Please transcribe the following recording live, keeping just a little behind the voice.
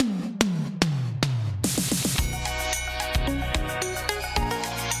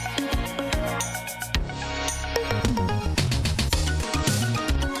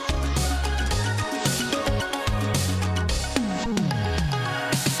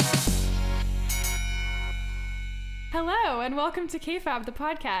Hello, and welcome to KFAB, the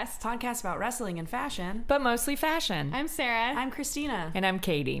podcast. Podcast about wrestling and fashion. But mostly fashion. I'm Sarah. I'm Christina. And I'm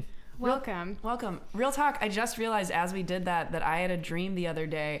Katie. Welcome. Welcome. Real talk, I just realized as we did that I had a dream the other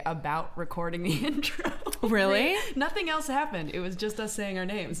day about recording the intro. Really? Nothing else happened. It was just us saying our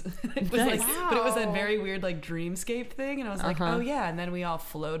names. It was Nice. like, but it was that very weird like dreamscape thing, and I was like, Uh-huh. oh yeah, and then we all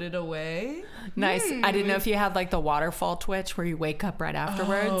floated away. Nice. I didn't know if you had like the waterfall twitch where you wake up right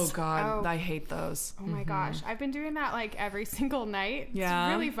afterwards. Oh god, Oh. I hate those. Oh my gosh, I've been doing that like every single night. Yeah.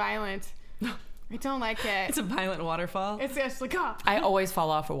 It's really violent. I don't like it. It's a violent waterfall. It's just like, oh. I always fall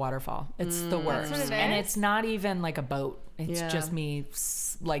off a waterfall. It's the worst. That's what it And is? it's not even like a boat. It's Yeah. just me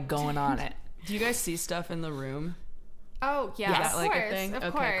like going on it. Do you guys see stuff in the room? Oh, yeah, Is of that like course, a thing? of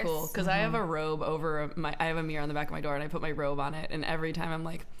Okay, course. cool. Because I have a robe over I have a mirror on the back of my door, and I put my robe on it, and every time I'm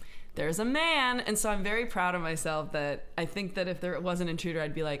like, there's a man. And so I'm very proud of myself that I think that if there was an intruder,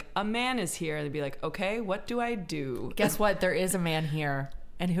 I'd be like, a man is here. And they'd be like, okay, what do I do? Guess what? There is a man here.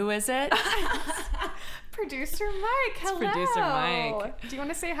 And who is it? Producer Mike, hello. Producer Mike. Do you want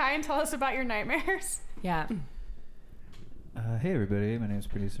to say hi and tell us about your nightmares? Yeah. Hey everybody, my name is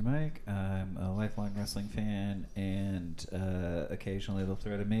Producer Mike. I'm a lifelong wrestling fan, and occasionally they'll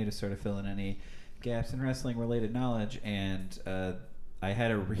throw to me to sort of fill in any gaps in wrestling related knowledge. And I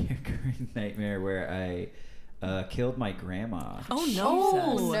had a reoccurring nightmare where I killed my grandma. Oh, no.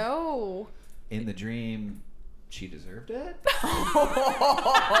 Oh, no. In the dream, she deserved it.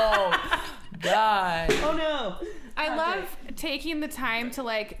 Oh, God. Oh, no. I love taking the time to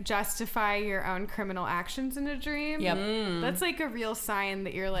like justify your own criminal actions in a dream. Yep. That's like a real sign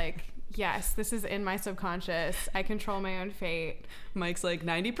that you're like, yes, this is in my subconscious. I control my own fate. Mike's like,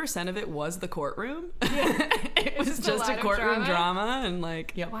 90% of it was the courtroom. It was just a just lot a of courtroom drama? drama and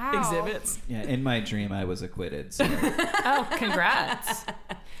like Wow. exhibits. Yeah, in my dream, I was acquitted. So. Oh, congrats.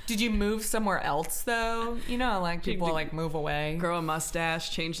 Did you move somewhere else though? You know, like people like move away. Grow a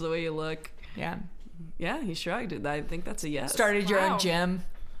mustache, change the way you look. Yeah. Yeah, he shrugged. I think that's a yes. Started your Wow. own gym.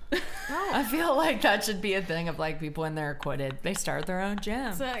 No. I feel like that should be a thing of like people when they're acquitted, they start their own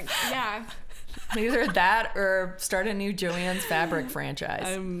gym. So, yeah. Either that or start a new Joann's Fabric franchise.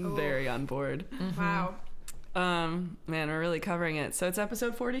 I'm very on board. Wow. Man, we're really covering it. So it's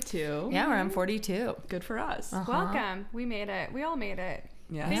episode 42. Yeah, we're on 42. Good for us. Welcome. We made it. We all made it.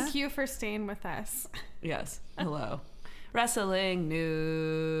 Yes. Thank you for staying with us. Yes. Hello. Wrestling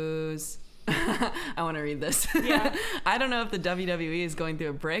news. I want to read this. Yeah. I don't know if the WWE is going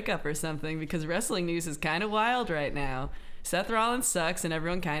through a breakup or something, because wrestling news is kind of wild right now. Seth Rollins sucks and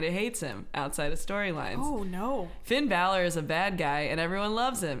everyone kind of hates him outside of storylines. Oh, no. Finn Balor is a bad guy and everyone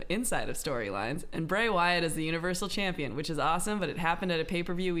loves him inside of storylines. And Bray Wyatt is the Universal Champion, which is awesome, but it happened at a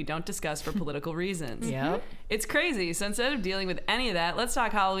pay-per-view we don't discuss for political reasons. Yep. It's crazy. So instead of dealing with any of that, let's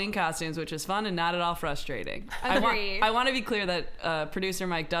talk Halloween costumes, which is fun and not at all frustrating. Agreed. I want to be clear that producer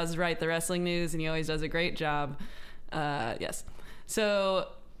Mike does write the wrestling news, and he always does a great job. Yes. So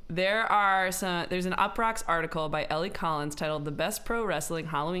there's an Uproxx article by Ellie Collins titled "The Best Pro Wrestling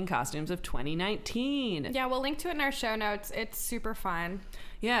Halloween Costumes of 2019." Yeah, we'll link to it in our show notes. It's super fun.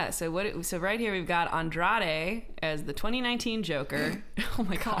 Yeah, so right here we've got Andrade as the 2019 Joker. Oh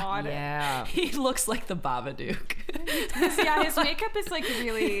my god. Yeah. He looks like the Babadook. Yeah, his makeup is like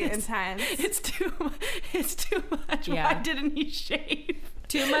really intense. It's too much. Yeah. Why didn't he shave?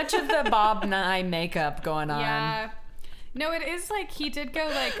 Too much of the Bob Nye makeup going on. Yeah. No, it is like he did go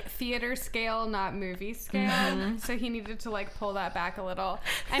like theater scale, not movie scale. So he needed to like pull that back a little.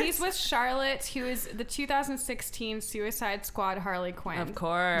 And he's with Charlotte, who is the 2016 Suicide Squad Harley Quinn. Of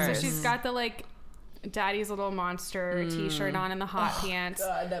course. So she's got the like Daddy's Little Monster t-shirt on and the hot pants.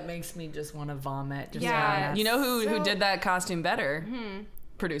 God, that makes me just want to vomit. Just Yeah. honest. You know who So- did that costume better?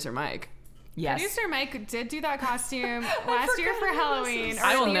 Producer Mike. Yes. Producer Mike did do that costume last year for Halloween. Or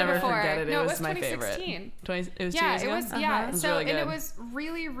I will the year never before. forget it. No, it was my favorite. 2016. It was 2 Yeah, years it ago? was. Yeah, It was so really and it good. was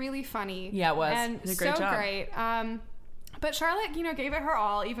really, really funny. Yeah, it was. and Did a great so job. great. But Charlotte, gave it her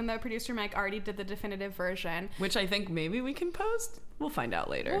all, even though producer Mike already did the definitive version. Which I think maybe we can post. We'll find out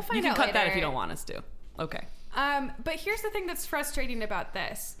later. We'll find you can out cut that if later. you don't want us to. Okay. But here's the thing that's frustrating about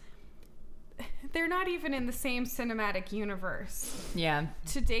this: they're not even in the same cinematic universe Yeah.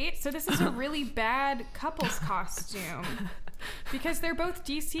 to date. So this is a really bad couple's costume. Because they're both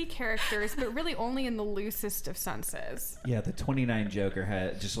DC characters, but really only in the loosest of senses. Yeah, the 29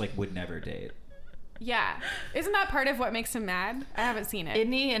 Joker would never date. Yeah. Isn't that part of what makes him mad? I haven't seen it.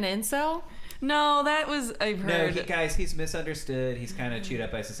 Isn't he an incel? No, that was I've No, heard. guys, he's misunderstood. He's kind of chewed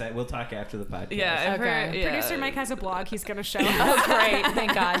up by society. We'll talk after the podcast. Yeah, I've Okay. heard. Yeah. Producer Mike has a blog he's going to show us. Oh, great.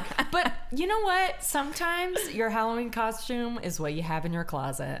 Thank God. But you know what? Sometimes your Halloween costume is what you have in your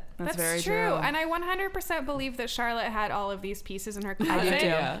closet. That's That's very true. And I 100% believe that Charlotte had all of these pieces in her closet. too.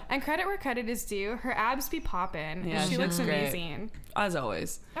 Yeah. And credit where credit is due. Her abs be poppin'. Yeah, she she looks looks great. amazing. As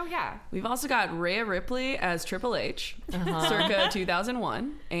always. Oh, yeah. We've also got Rhea Ripley as Triple H, circa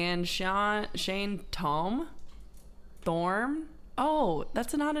 2001, and Shane Thorne. Oh,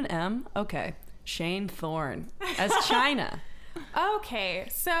 that's not an M. Okay, Shane Thorne as China. Okay,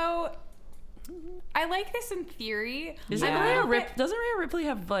 so I like this in theory. Isn't I'm a Rhea little bit- Doesn't Rhea Ripley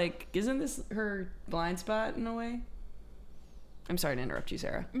have like? Isn't this her blind spot in a way? I'm sorry to interrupt you,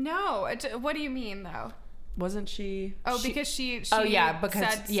 Sarah. No, what do you mean though? Wasn't she? Oh, because she Oh, yeah, because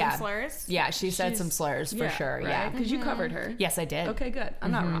said some slurs. Yeah, she said some She's- slurs for sure. right? Yeah. Because you covered her. Yes, I did. Okay, good.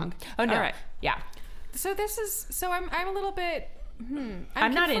 I'm not wrong. Oh no. All right. Yeah. So this is I'm a little bit.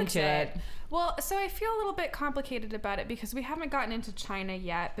 I'm not into conflicted. it. Well, so I feel a little bit complicated about it because we haven't gotten into China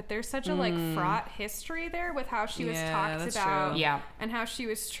yet, but there's such a like fraught history there with how she was Yeah, talked that's about, true. Yeah. and how she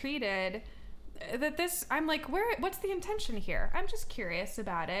was treated. That this, I'm like, what's the intention here? I'm just curious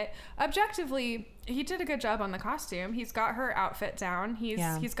about it. Objectively, he did a good job on the costume. He's got her outfit down.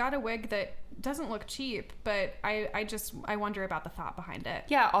 He's got a wig that doesn't look cheap, but I wonder about the thought behind it.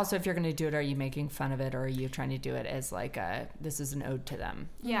 Yeah. Also, if you're going to do it, are you making fun of it, or are you trying to do it as like this is an ode to them?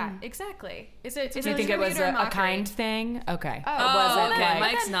 Yeah, exactly. Is it? Do you think it was a kind thing? Okay. Oh, it wasn't okay. like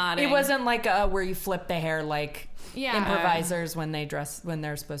Mike's nodding. it wasn't like where you flip the hair like Yeah. improvisers when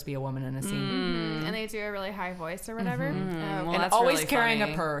they're supposed to be a woman in a scene. And they do a really high voice or whatever. Oh, Well, And that's always really carrying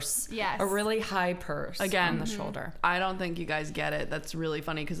funny. a purse. Yes. A really high purse Again. on the shoulder. I don't think you guys get it. That's really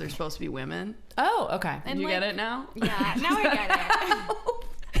funny because they're supposed to be women. Oh, okay. And you like- get it now? Yeah, now I get it.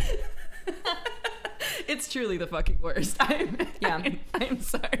 It's truly the fucking worst. I'm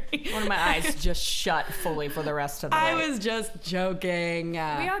sorry. One of my eyes just shut fully for the rest of the I night. was just joking. We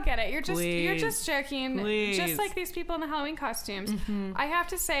all get it. You're Please. just joking. Please. Just like these people in the Halloween costumes. I have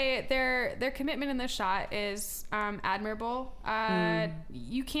to say their commitment in this shot is admirable.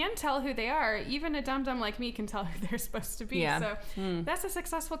 You can tell who they are. Even a dum-dum like me can tell who they're supposed to be. Yeah. So that's a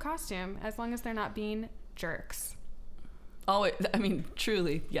successful costume as long as they're not being jerks. Always, I mean,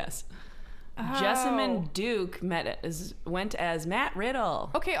 truly, yes. Jessamine Duke went as Matt Riddle.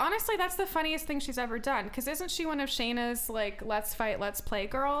 Okay, honestly, that's the funniest thing she's ever done. Because isn't she one of Shayna's like Let's Fight, Let's Play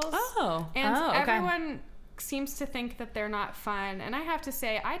girls? Oh. And Oh, okay. everyone seems to think that they're not fun. And I have to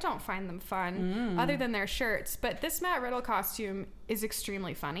say, I don't find them fun other than their shirts. But this Matt Riddle costume is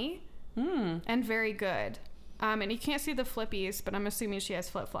extremely funny and very good. And you can't see the flippies, but I'm assuming she has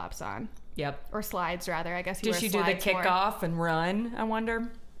flip-flops on. Yep. Or slides, rather. I guess he Did wears she do the slides more. kickoff and run, I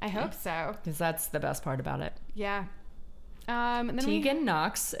wonder? I hope so. Because that's the best part about it. Yeah. And then Tegan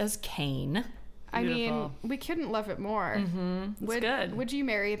Knox as Kane. I mean, Beautiful. we couldn't love it more. Would, good. Would you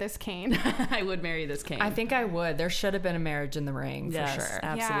marry this Kane? I would marry this king. I think I would. There should have been a marriage in the ring, Yes, for sure.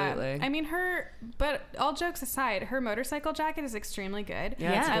 absolutely. Yeah. I mean, but all jokes aside, her motorcycle jacket is extremely good.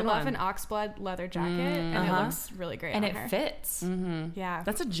 Yeah, it's a I good love one. an oxblood leather jacket, and it looks really great And on it her. fits. Yeah.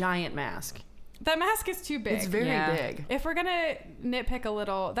 That's a giant mask. That mask is too big. It's very Yeah. big. If we're gonna nitpick a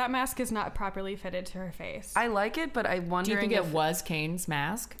little, that mask is not properly fitted to her face. I like it, but I wonder. Do you think it was Kane's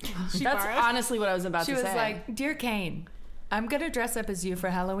mask? She That's borrowed? honestly what I was about She to was say. like, "Dear Kane, I'm going to dress up as you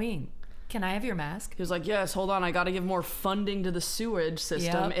for Halloween. Can I have your mask?" he was like, yes, hold on, I got to give more funding to the sewage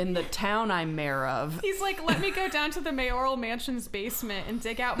system Yep. in the town I'm mayor of. He's like, let me go down to the mayoral mansion's basement and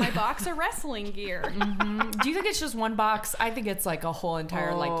dig out my box of wrestling gear. Do you think it's just one box? I think it's like a whole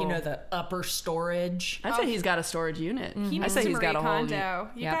entire, the upper storage. I'd say he's got a storage unit. He I needs say to he's Marie got a whole. Kondo.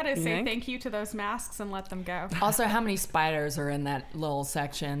 You Yep. gotta You say think? thank you to those masks and let them go. Also, how many spiders are in that little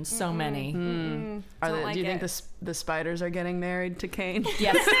section? So many. Don't like Do you think it. the spiders are getting married to Kane?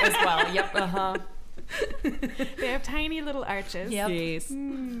 Yes, as well. Yep. Uh-huh. They have tiny little arches. Yep. Yes.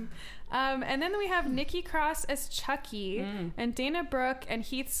 And then we have Nikki Cross as Chucky and Dana Brooke and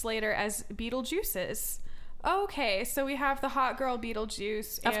Heath Slater as Beetlejuices. Okay, so we have the hot girl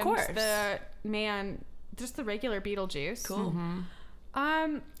Beetlejuice Of and course. the man, just the regular Beetlejuice. Cool.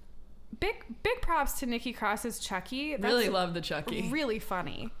 Big props to Nikki Cross as Chucky. That's Really love the Chucky. really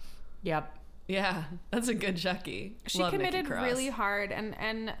funny. Yep. Yeah, that's a good Chucky. She Love Nikki committed Cross. really hard,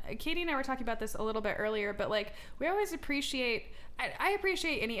 and Katie and I were talking about this a little bit earlier, but like we always appreciate I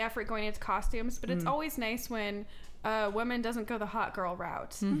appreciate any effort going into costumes, but it's always nice when a woman doesn't go the hot girl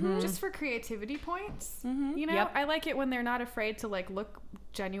route just for creativity points. You know, Yep. I like it when they're not afraid to like look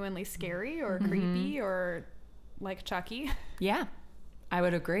genuinely scary or creepy or like Chucky. Yeah. I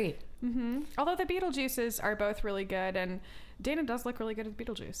would agree. Although the Beetlejuices are both really good, and Dana does look really good as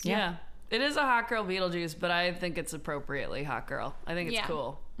Beetlejuice. Yeah. It is a hot girl Beetlejuice, but I think it's appropriately hot girl. I think it's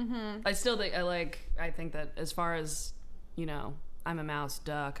cool. I still think I think that as far as, you know, I'm a mouse,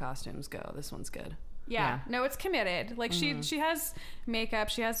 costumes go, this one's good. Yeah. No, it's committed. Like she has makeup,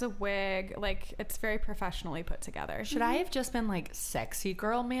 she has a wig, like it's very professionally put together. Should I have just been like sexy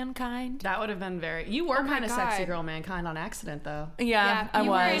girl Mankind? That would have been you were Oh my kind of sexy God. girl Mankind on accident though. Yeah, I you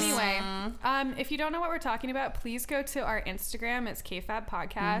was. were anyway. If you don't know what we're talking about, please go to our Instagram. It's KFAB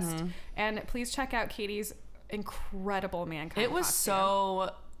Podcast, and please check out Katie's incredible Mankind. It was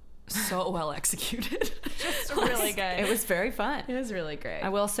costume. so well executed. Just really good. It was very fun. It was really great. I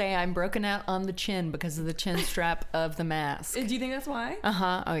will say I'm broken out on the chin because of the chin strap of the mask. Do you think that's why?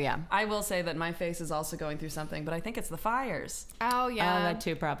 Uh-huh. Oh, yeah. I will say that my face is also going through something, but I think it's the fires. Oh yeah, That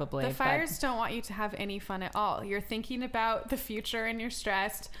too, probably. the but- fires don't want you to have any fun at all. You're thinking about the future and you're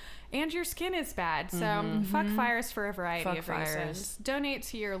stressed, and your skin is bad. So fuck fires for a variety Fuck of fires. reasons. Donate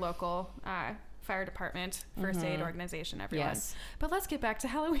to your local fire department, first aid organization, everyone. Yes. But let's get back to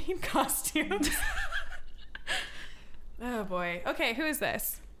Halloween costumes. Oh boy. Okay, who is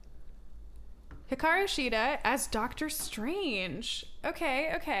this? Hikaru Shida as Doctor Strange. Okay.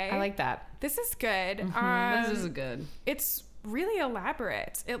 I like that. This is good. This is good. It's really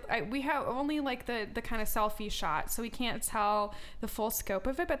elaborate. We have only like the kind of selfie shot, so we can't tell the full scope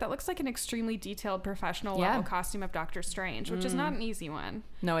of it, but that looks like an extremely detailed professional level costume of Doctor Strange, which is not an easy one.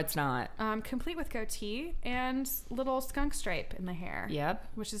 No, it's not. Complete with goatee and little skunk stripe in the hair. Yep.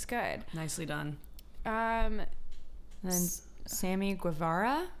 Which is good. Nicely done. And Sammy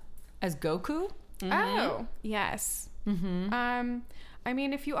Guevara as Goku. Oh, yes. I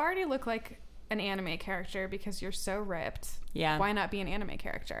mean, if you already look like an anime character because you're so ripped, why not be an anime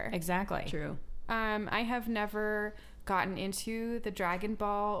character? Exactly. True. I have never gotten into the Dragon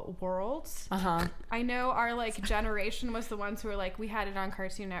Ball worlds. I know our like generation was the ones who were like, we had it on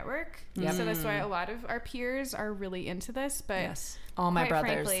Cartoon Network. So that's why a lot of our peers are really into this. But Yes. All my quite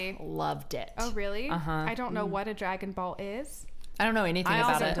brothers frankly, loved it. oh really? I don't know what a Dragon Ball is. I don't know anything I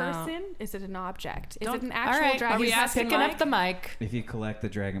about also it. don't. Person? Is it an object? Is Don't- it an All actual right, dragon? he's asking picking Mike? up the mic. If you collect the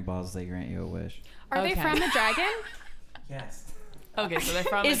Dragon Balls, they grant you a wish. Are they Okay. from the dragon? Yes. Okay, so they're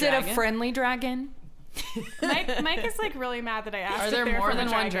from Is the it a dragon? friendly dragon? Mike is like really mad that I asked. Are if there they're more from than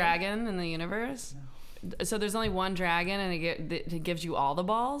a one dragon in the universe? So there's only one dragon, and it gives you all the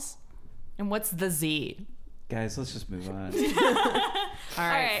balls. And what's the Z? Guys, let's just move on. All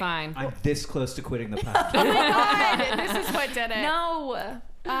right, right. fine. I'm this close to quitting the podcast. Oh my god, this is what did it. No.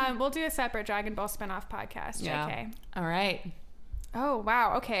 We'll do a separate Dragon Ball spinoff podcast. Yeah. JK. All right. Oh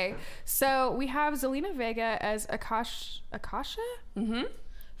wow. Okay. So we have Zelina Vega as Akasha. Mm-hmm.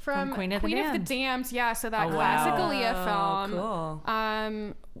 From Queen of the Damned. Damned. Yeah. So that Oh, classic wow. Aaliyah film.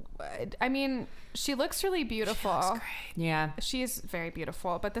 Cool. I mean, she looks really beautiful. Yeah. She's very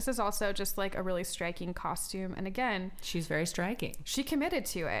beautiful, but this is also just like a really striking costume. And again, She's very striking. she committed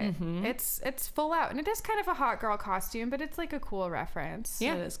to it. It's full out, and it is kind of a hot girl costume, but it's like a cool reference.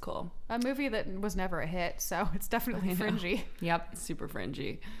 Yeah. It is cool. A movie that was never a hit, so it's definitely fringy. Yep. Super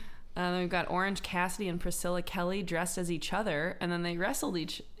fringy. Then we've got Orange Cassidy and Priscilla Kelly dressed as each other, and then they wrestled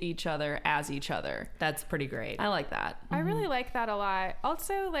each other as each other. That's pretty great. I like that. I really like that a lot.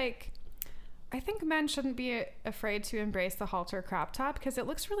 Also, like, I think men shouldn't be afraid to embrace the halter crop top because it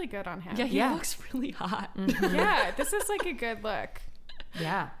looks really good on him. Yeah, he Yeah. looks really hot. Yeah, this is like a good look.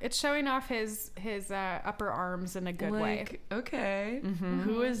 Yeah. It's showing off his upper arms in a good way. Like, okay,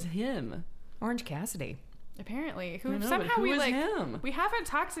 who is him? Orange Cassidy. Apparently, I who know, but somehow who we is like him? we haven't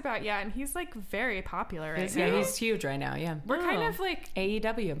talked about yet, and he's like very popular right now. Yeah, he's huge right now. Yeah. We're kind Oh. of like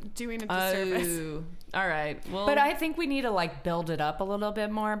AEW. doing a disservice. Oh, all right. Well, But I think we need to like build it up a little bit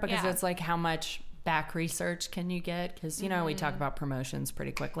more because Yeah. it's like how much back research can you get? Because, you know, we talk about promotions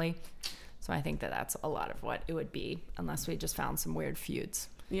pretty quickly. So I think that that's a lot of what it would be unless we just found some weird feuds.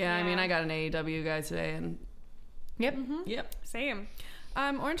 yeah, I mean, Yeah. I got an AEW guy today, and Yep. yep. Same.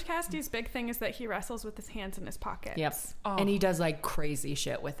 Orange Cassidy's big thing is that he wrestles with his hands in his pockets. Yep. Oh. And he does like crazy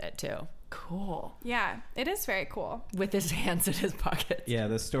shit with it too. Cool. Yeah, it is very cool. With his hands in his pockets. Yeah,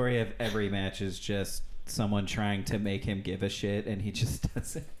 the story of every match is just someone trying to make him give a shit, and he just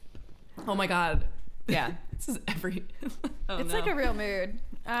doesn't. Oh my god. Yeah. This is every. Oh, It's no. like a real mood.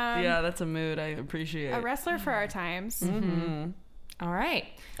 Yeah, that's a mood I appreciate. A wrestler for our times. All right.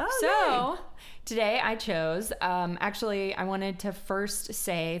 Oh, So Today I chose, actually, I wanted to first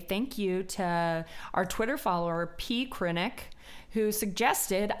say thank you to our Twitter follower, P. Krennic, who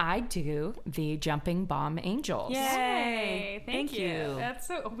suggested I do the Jumping Bomb Angels. Yay! Thank you. That's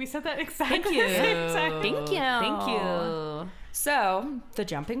so. We said that exactly Thank you. the same time. Thank you. Thank you. So, the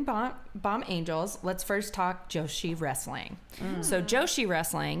Jumping Bomb Angels, let's first talk Joshi Wrestling. So, Joshi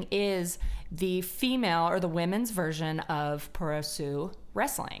Wrestling is the female or the women's version of Puroresu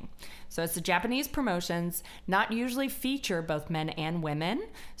Wrestling. So, it's the Japanese promotions, not usually feature both men and women.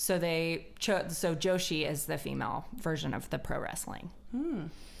 So, so Joshi is the female version of the pro wrestling.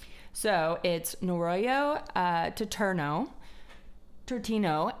 So, it's Noroyo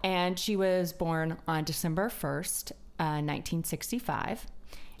Turtino, and she was born on December 1st. 1965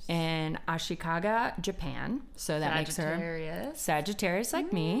 in Ashikaga, Japan. So that makes her Sagittarius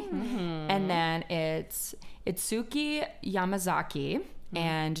like me. And then it's Itsuki Yamazaki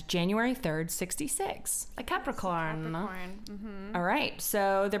and January 3rd, 66. A Capricorn. All right.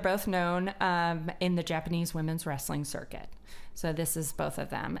 So they're both known in the Japanese women's wrestling circuit. So this is both of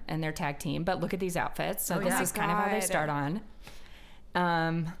them and their tag team. But look at these outfits. So this is kind of how they start on.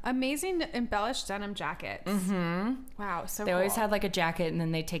 Amazing embellished denim jackets. Wow, so they cool. always had like a jacket and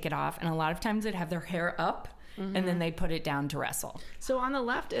then they take it off, and a lot of times they'd have their hair up and then they put it down to wrestle. So on the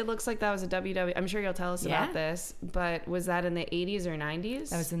left, it looks like that was a WWE. I'm sure you'll tell us Yeah. about this, but was that in the 80s or 90s?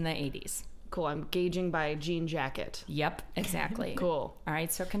 That was in the 80s. Cool. I'm gauging by jean jacket. Yep, exactly. Cool. All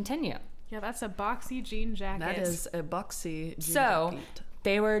right, so continue. Yeah, that's a boxy jean jacket. That is a boxy jean So jacket.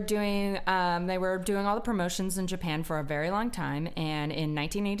 they were doing all the promotions in Japan for a very long time, and in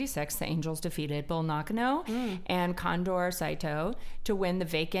 1986 the Angels defeated Bull Nakano and Condor Saito to win the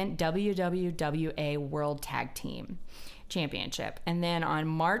vacant WWWA World Tag Team Championship. And then on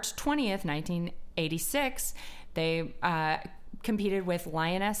March 20th, 1986, they competed with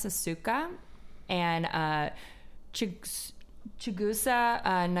Lioness Asuka and Chigusa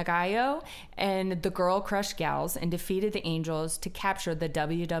Nagayo and the Girl Crush Gals, and defeated the Angels to capture the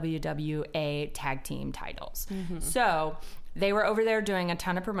WWWA tag team titles. So they were over there doing a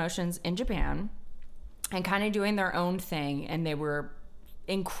ton of promotions in Japan and kind of doing their own thing, and they were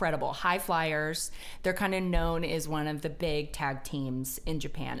incredible high flyers. They're kind of known as one of the big tag teams in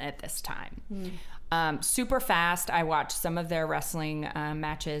Japan at this time. Super fast. I watched some of their wrestling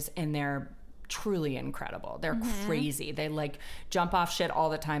matches, and they're truly incredible. They're crazy. They like jump off shit all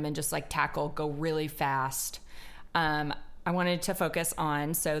the time and just like tackle, go really fast. I wanted to focus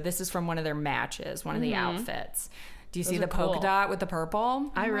on, so this is from one of their matches, one of the outfits. Do you see the polka dot with the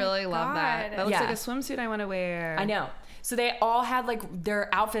purple? I really love that. God. That looks Yeah. like a swimsuit I want to wear. I know. So they all had like,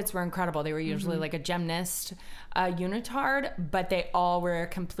 their outfits were incredible. They were usually like a gymnast unitard, but they all were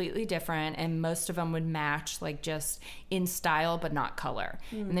completely different, and most of them would match like just in style but not color.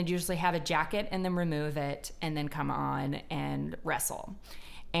 And they'd usually have a jacket and then remove it and then come on and wrestle.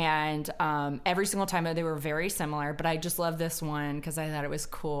 And every single time they were very similar, but I just love this one because I thought it was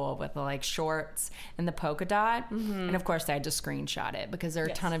cool with the like shorts and the polka dot. And of course I had to screenshot it because there are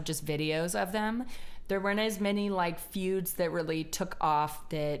a ton of just videos of them. There weren't as many like feuds that really took off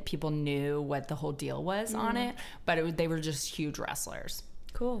that people knew what the whole deal was on it, but they were just huge wrestlers.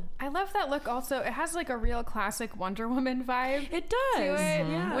 Cool. I love that look also. It has like a real classic Wonder Woman vibe It to does. it.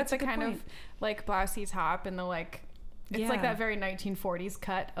 Yeah, With that's a the good kind point. of like blousey top and the like, it's like Yeah. that very 1940s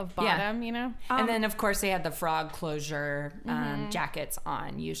cut of Yeah. bottom, you know? And then of course they had the frog closure jackets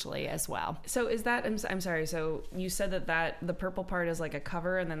on usually as well. So is that, I'm sorry, so you said that the purple part is like a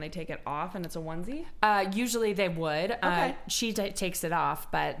cover and then they take it off and it's a onesie? Usually they would. Okay. She takes it off,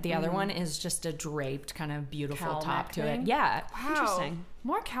 but the other one is just a draped kind of beautiful Cowl top neck to thing? it. Yeah. Wow. Interesting.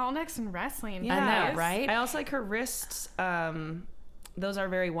 More cowl necks and wrestling. I know, right? I also like her wrists. Those are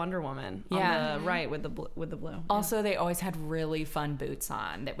very Wonder Woman. Yeah. On the right with the blue. Also, they always had really fun boots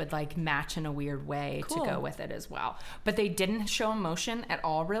on that would like match in a weird way to go with it as well. But they didn't show emotion at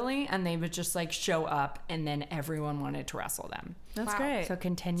all, really, and they would just like show up, and then everyone wanted to wrestle them. That's Wow. great. So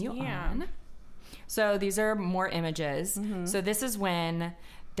continue Yeah. on. So these are more images. So this is when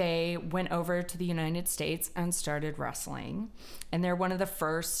they went over to the United States and started wrestling. And they're one of the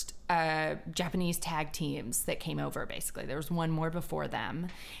first Japanese tag teams that came over, basically. There was one more before them.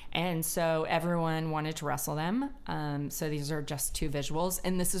 And so everyone wanted to wrestle them. So these are just two visuals.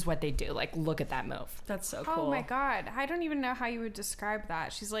 And this is what they do. Like, look at that move. That's so cool. Oh my god. I don't even know how you would describe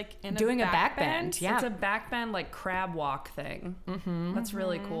that. She's like in Doing a back bend. bend. Yeah. It's a back bend, like crab walk thing. That's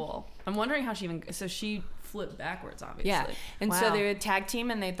really cool. I'm wondering how she even, so she flipped backwards, obviously. Yeah. And so Wow. they would tag team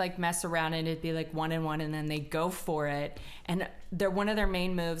and they'd like mess around and it'd be like 1-and-1 and then they'd go for it. And one of their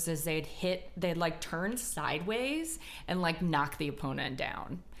main moves is they'd like turn sideways and like knock the opponent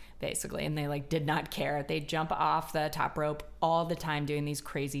down. basically, and they like did not care. They jump off the top rope all the time doing these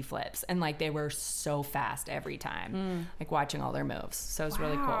crazy flips, and like they were so fast every time, like watching all their moves. So it was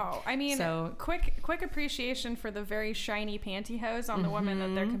really cool. I mean, so quick appreciation for the very shiny pantyhose on the woman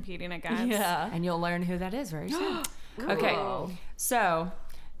that they're competing against. and you'll learn who that is very soon. Cool. Okay, so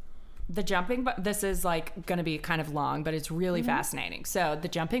the jumping, this is like going to be kind of long, but it's really fascinating. So the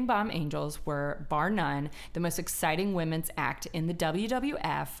Jumping Bomb Angels were, bar none, the most exciting women's act in the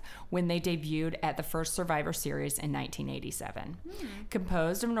WWF when they debuted at the first Survivor Series in 1987.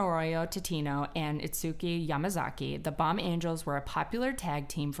 Composed of Noroyo Tatino and Itsuki Yamazaki, the Bomb Angels were a popular tag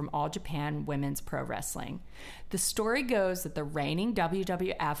team from All Japan Women's Pro Wrestling. The story goes that the reigning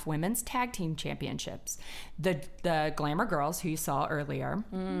WWF Women's Tag Team Championships, the Glamour Girls, who you saw earlier,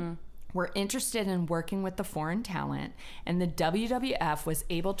 were interested in working with the foreign talent, and the WWF was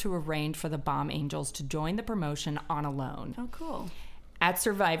able to arrange for the Bomb Angels to join the promotion on a loan. Oh, cool. At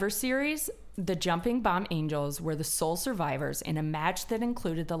Survivor Series, the Jumping Bomb Angels were the sole survivors in a match that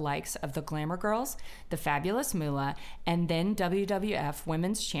included the likes of the Glamour Girls, the Fabulous Moolah, and then WWF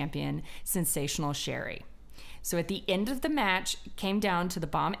Women's Champion Sensational Sherry. So at the end of the match, it came down to the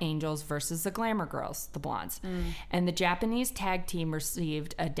Bomb Angels versus the Glamour Girls, the blondes. And the Japanese tag team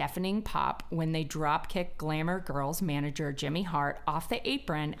received a deafening pop when they drop-kicked Glamour Girls manager Jimmy Hart off the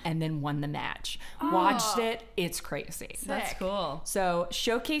apron and then won the match. Watched it. It's crazy. That's cool. So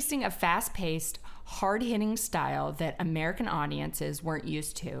showcasing a fast-paced, hard-hitting style that American audiences weren't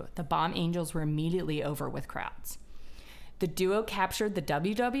used to, the Bomb Angels were immediately over with crowds. The duo captured the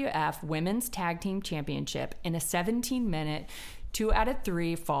WWF Women's Tag Team Championship in a 17-minute 2 out of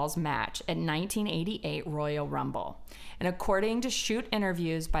 3 falls match at 1988 Royal Rumble. And according to shoot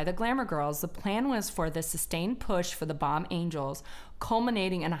interviews by the Glamour Girls, the plan was for the sustained push for the Bomb Angels,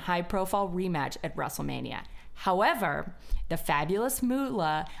 culminating in a high-profile rematch at WrestleMania. However, the Fabulous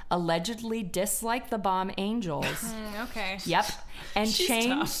Moolah allegedly disliked the Bomb Angels. Okay. Yep. And She's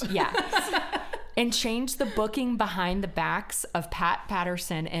changed. tough. Yeah. And changed the booking behind the backs of Pat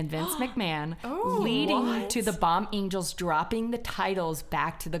Patterson and Vince McMahon, leading to the Bomb Angels dropping the titles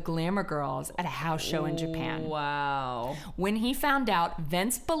back to the Glamour Girls at a house show in Japan. Wow. When he found out,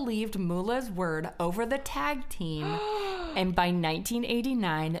 Vince believed Moolah's word over the tag team, and by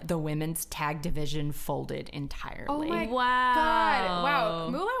 1989, the women's tag division folded entirely. Oh my Wow. God. Wow.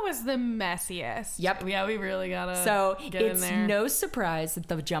 Moolah was the messiest. Yep. Yeah, we really gotta So get in it's there. no surprise that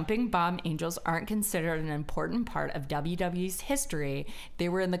the Jumping Bomb Angels aren't considered an important part of WWE's history. They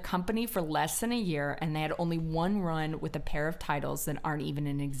were in the company for less than a year, and they had only one run with a pair of titles that aren't even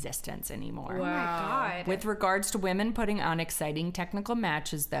in existence anymore. Oh my God. With regards to women putting on exciting technical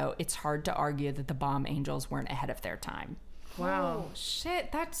matches, though, it's hard to argue that the Bomb Angels weren't ahead of their time. Wow. Oh,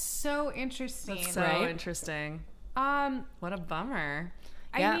 shit. That's so interesting. That's so Right? interesting. Um, What a bummer.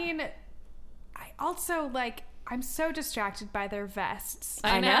 Yeah. I mean, I also like. I'm so distracted by their vests.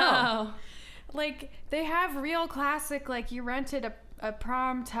 I know. Like they have real classic. Like you rented a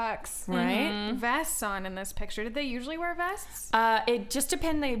prom tux, Right? vests on in this picture. Did they usually wear vests? It just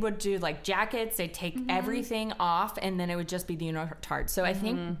depends. They would do like jackets. They'd take everything off, and then it would just be the unitard. So I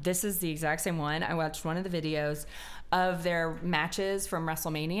think this is the exact same one. I watched one of the videos of their matches from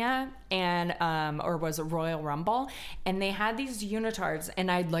WrestleMania and or was it Royal Rumble, and they had these unitards, and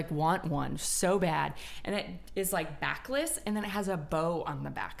I'd like want one so bad, and it is like backless, and then it has a bow on the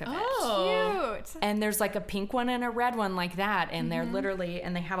back of it. Oh. Cute. And there's like a pink one and a red one like that, and they're literally,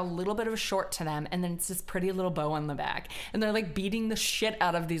 and they have a little bit of a short to them, and then it's this pretty little bow on the back, and they're like beating the shit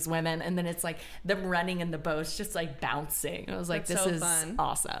out of these women, and then it's like them running and the bow's just like bouncing. I was like, That's this so is fun.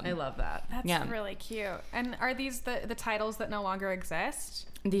 awesome. I love that. That's Yeah. really cute. And are these the titles that no longer exist?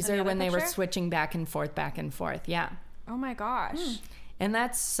 These In the are other when they were picture? switching back and forth. Yeah. Oh my gosh. And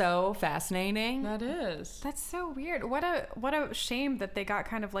that's so fascinating. That is. That's so weird. What a shame that they got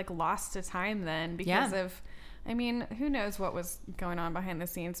kind of like lost to time then because of, I mean, who knows what was going on behind the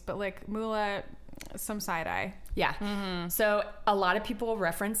scenes, but like Moolah, some side eye. Yeah. So a lot of people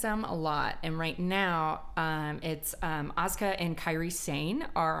reference them a lot. And right now, it's Asuka and Kairi Sane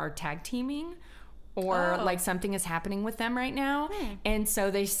are tag teaming. Or like something is happening with them right now. And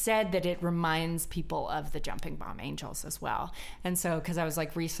so they said that it reminds people of the Jumping Bomb Angels as well. And so, because I was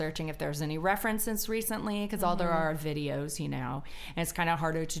like researching if there's any references recently, because all there are videos, you know, and it's kind of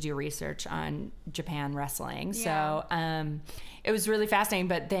harder to do research on Japan wrestling. Yeah. So it was really fascinating.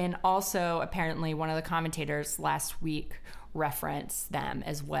 But then also, apparently, one of the commentators last week referenced them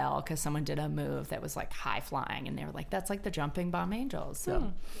as well because someone did a move that was like high flying, and they were like, that's like the Jumping Bomb Angels.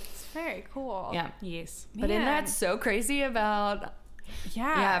 So It's very cool. yeah. Yes. But isn't Man. that so crazy about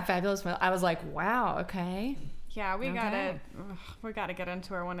Yeah. Fabulous Moolah? I was like, wow, okay. Yeah, we Okay. gotta get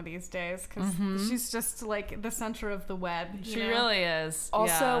into her one of these days because she's just like the center of the web. you She know? really is.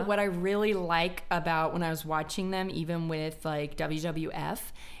 Also, Yeah. what I really like about when I was watching them, even with like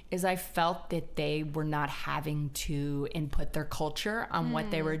WWF, is I felt that they were not having to input their culture on what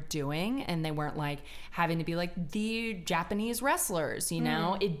they were doing, and they weren't like having to be like the Japanese wrestlers, you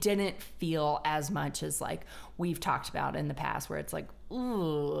know? It didn't feel as much as like we've talked about in the past where it's like,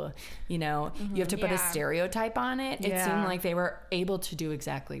 ooh, you know, you have to put a Yeah. stereotype on it. It Yeah. seemed like they were able to do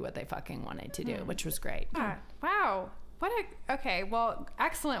exactly what they fucking wanted to do, which was great. Wow. Okay. Well,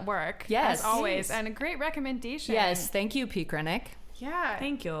 excellent work. Yes. As always, and a great recommendation. Yes, thank you, P. Krennic. Yeah.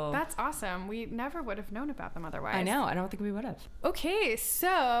 Thank you. That's awesome. We never would have known about them otherwise. I know. I don't think we would have. Okay,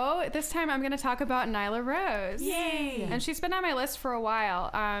 so this time I'm going to talk about Nyla Rose. Yay. And she's been on my list for a while.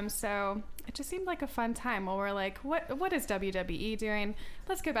 So it just seemed like a fun time while we're like, what is WWE doing?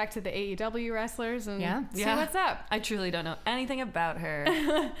 Let's go back to the AEW wrestlers and see Yeah. what's up. I truly don't know anything about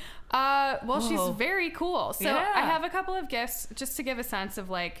her. Well, she's Whoa. very cool. So Yeah. I have a couple of gifts just to give a sense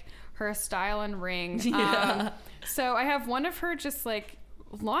of like her style and ring. Yeah. So I have one of her just like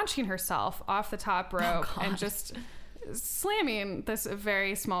launching herself off the top rope and just slamming this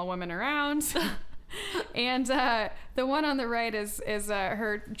very small woman around. And the one on the right is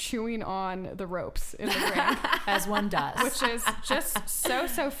her chewing on the ropes in the ring. As one does. Which is just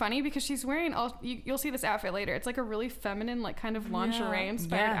so funny because she's wearing you'll see this outfit later. It's like a really feminine, like kind of lingerie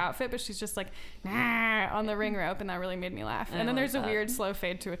inspired outfit, but she's just like on the ring rope, and that really made me laugh. And then like there's a that. weird slow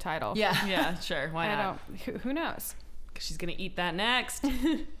fade to a title. Yeah. Yeah, sure. Why I not? don't. Who knows? 'Cause she's gonna eat that next.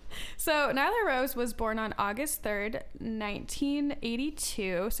 So Nyla Rose was born on August 3rd,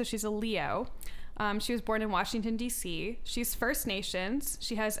 1982. So she's a Leo. She was born in Washington, D.C. She's First Nations.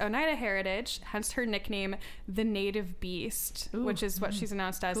 She has Oneida heritage, hence her nickname, the Native Beast, which is what she's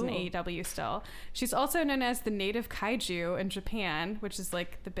announced as in Cool. AEW still. She's also known as the Native Kaiju in Japan, which is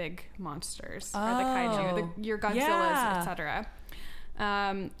like the big monsters, or the Kaiju, your Godzillas, Yeah. etc.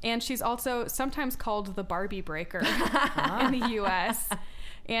 And she's also sometimes called the Barbie Breaker in the U.S.,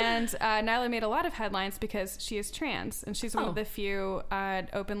 and Nyla made a lot of headlines because she is trans, and she's one of the few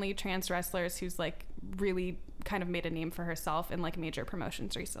openly trans wrestlers who's like really kind of made a name for herself in like major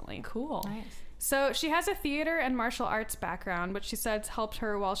promotions recently. Cool. Nice. So she has a theater and martial arts background, which she says helped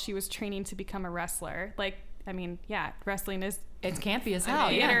her while she was training to become a wrestler. Like, I mean, yeah, wrestling is It's campy as hell.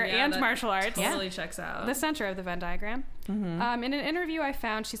 theater yeah, and that martial arts. Totally checks out. The center of the Venn diagram. In an interview I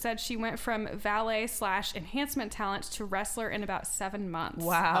found, she said she went from valet/enhancement talent to wrestler in about 7 months.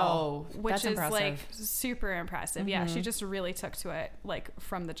 Oh, Which that's is impressive. like super impressive. Yeah, she just really took to it like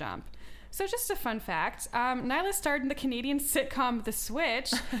from the jump. So just a fun fact, Nyla starred in the Canadian sitcom The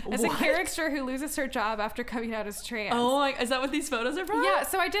Switch as a What? character who loses her job after coming out as trans. Oh, my, is that what these photos are from? Yeah,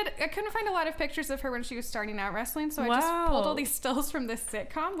 so I couldn't find a lot of pictures of her when she was starting out wrestling, so I just pulled all these stills from this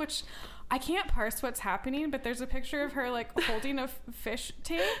sitcom, which I can't parse what's happening, but there's a picture of her like holding a fish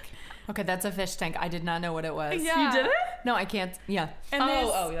tank. Okay, that's a fish tank. I did not know what it was. Yeah. You did it? No, I can't. Yeah. And there's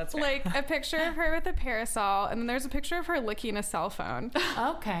that's fair. like a picture of her with a parasol, and then there's a picture of her licking a cell phone.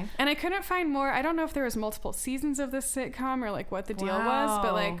 Okay. And I couldn't find more. I don't know if there was multiple seasons of this sitcom or like what the deal was,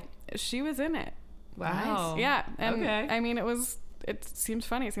 but like she was in it. Wow. Yeah. And Okay. I mean, it seemed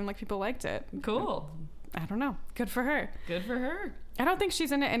funny. It seemed like people liked it. Cool. I don't know. Good for her. Good for her. I don't think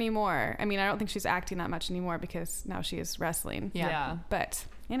she's in it anymore. I mean, I don't think she's acting that much anymore because now she is wrestling. Yeah. But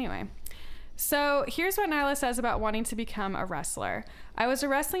anyway. So here's what Nyla says about wanting to become a wrestler. I was a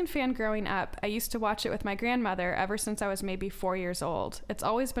wrestling fan growing up. I used to watch it with my grandmother ever since I was maybe 4 years old. It's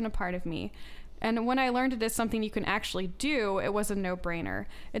always been a part of me. And when I learned it is something you can actually do, it was a no-brainer.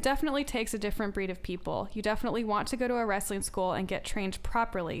 It definitely takes a different breed of people. You definitely want to go to a wrestling school and get trained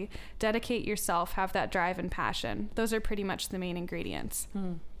properly, dedicate yourself, have that drive and passion. Those are pretty much the main ingredients.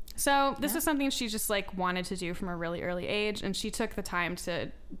 So this is something she just like wanted to do from a really early age, and she took the time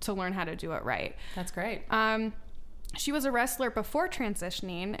to learn how to do it right. That's great. She was a wrestler before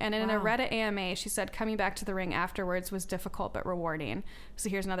transitioning, and in a Reddit AMA, she said coming back to the ring afterwards was difficult but rewarding. So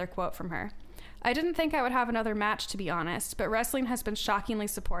here's another quote from her. I didn't think I would have another match, to be honest, but wrestling has been shockingly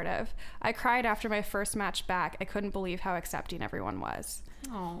supportive. I cried after my first match back. I couldn't believe how accepting everyone was.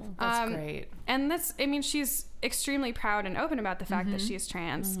 Oh. That's great. And that's, I mean, she's extremely proud and open about the fact that she is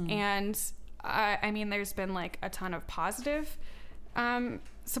trans. And I mean, there's been like a ton of positive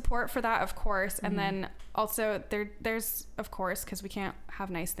support for that, of course, and then also there's of course, because we can't have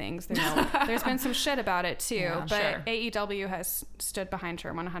nice things, there's been some shit about it too, but AEW has stood behind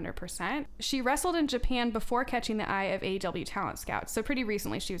her 100%. She wrestled in Japan before catching the eye of AEW talent scouts, so pretty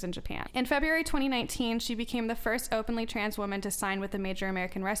recently she was in Japan. In February 2019, she became the first openly trans woman to sign with a major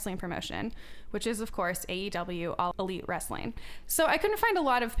American wrestling promotion, which is of course AEW, All Elite Wrestling. So I couldn't find a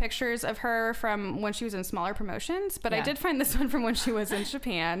lot of pictures of her from when she was in smaller promotions, but I did find this one from when she was in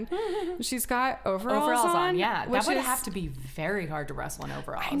Japan. She's got overalls on. Yeah, that would have to be very hard to wrestle in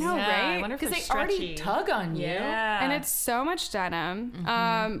overalls. I know, right? Because they already tug on you. Yeah. And it's so much denim.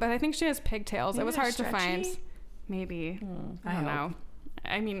 But I think she has pigtails. Maybe it was hard to find. Maybe. I don't know.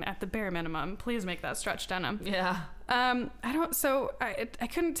 I mean, at the bare minimum, please make that stretch denim. Yeah. I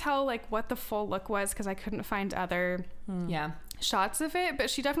couldn't tell like what the full look was because I couldn't find other shots of it, but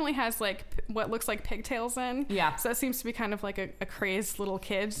she definitely has like what looks like pigtails in. Yeah. So that seems to be kind of like a crazed little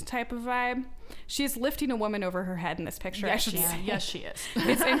kid type of vibe. She's lifting a woman over her head in this picture. Yes, she is.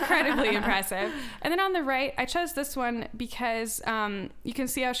 It's incredibly impressive. And then on the right, I chose this one because you can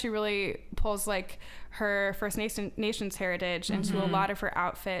see how she really pulls like her First Nations heritage into a lot of her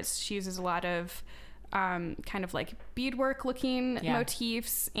outfits. She uses a lot of kind of like beadwork looking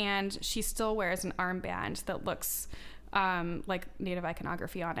motifs, and she still wears an armband that looks like Native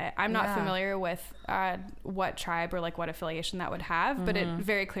iconography on it. I'm not familiar with what tribe or like what affiliation that would have, but it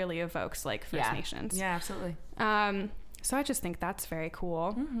very clearly evokes like First Nations. Yeah, absolutely. So I just think that's very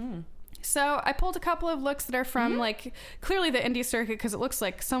cool. So I pulled a couple of looks that are from like clearly the indie circuit because it looks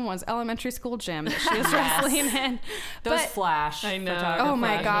like someone's elementary school gym that she was wrestling in. Those flash. I know. Oh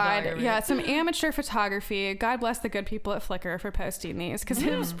my God. Yeah, some amateur photography. God bless the good people at Flickr for posting these because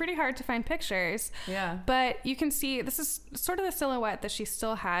it was pretty hard to find pictures. Yeah. But you can see this is sort of the silhouette that she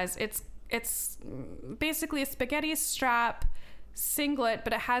still has. It's basically a spaghetti strap singlet,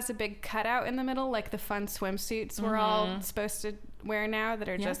 but it has a big cutout in the middle, like the fun swimsuits we're all supposed to wear now that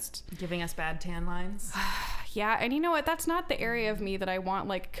are just giving us bad tan lines. Yeah, and you know what? That's not the area of me that I want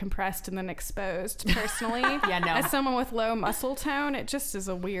like compressed and then exposed personally. As someone with low muscle tone, it just is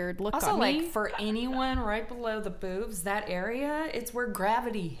a weird look also, on like me. for anyone right below the boobs, that area, it's where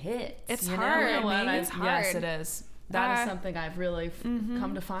gravity hits. It's you hard. know what I mean? It's hard. Yes, it is. That is something I've really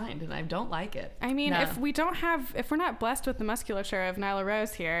come to find, and I don't like it. I mean, if we're not blessed with the musculature of Nyla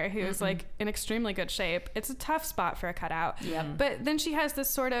Rose here, who's like in extremely good shape, it's a tough spot for a cutout. Yep. But then she has this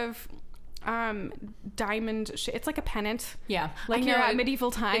sort of diamond it's like a pennant. Yeah. Like you're at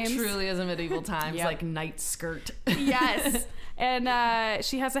medieval times. It truly is a medieval times, like night skirt. Yes. And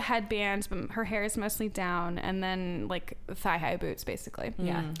she has a headband, but her hair is mostly down, and then like thigh-high boots, basically.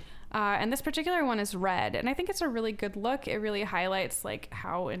 Yeah. And this particular one is red, and I think it's a really good look. It really highlights like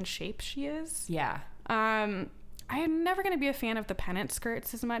how in shape she is. Yeah. I'm never going to be a fan of the pennant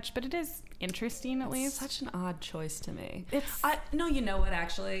skirts as much, but it is interesting at least. Such an odd choice to me. No, you know what?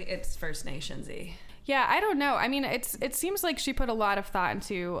 Actually, it's First Nationsy. Yeah, I don't know. I mean, it seems like she put a lot of thought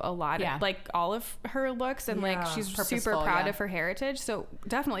into a lot of like all of her looks, and like she's super proud of her heritage. So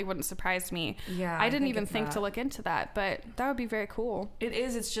definitely wouldn't surprise me. Yeah, I didn't even think to look into that, but that would be very cool. It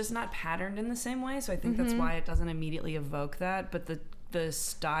is. It's just not patterned in the same way, so I think that's why it doesn't immediately evoke that. But the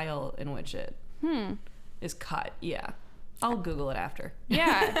style in which it is cut, I'll Google it after.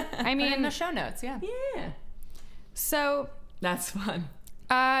 Yeah, I mean in the show notes. Yeah. So that's fun.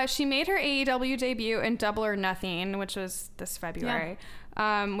 She made her AEW debut in Double or Nothing, which was this February,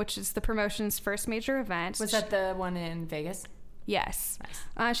 which is the promotion's first major event. Was that the one in Vegas? Yes.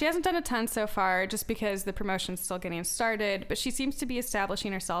 Nice. She hasn't done a ton so far just because the promotion's still getting started, but she seems to be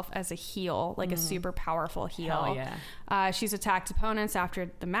establishing herself as a heel, like a super powerful heel. Hell yeah. She's attacked opponents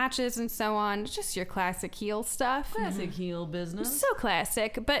after the matches and so on. Just your classic heel stuff. Classic heel business. So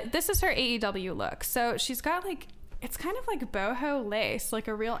classic. But this is her AEW look. So she's got like, it's kind of like boho lace, like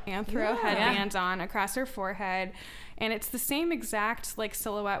a real anthro headband on across her forehead. And it's the same exact like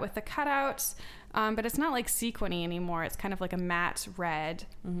silhouette with the cutouts, but it's not like sequiny anymore. It's kind of like a matte red.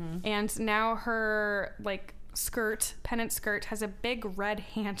 And now her like pennant skirt has a big red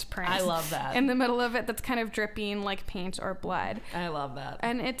handprint. I love that. In the middle of it that's kind of dripping like paint or blood. I love that.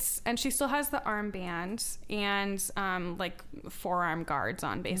 And she still has the armband and like forearm guards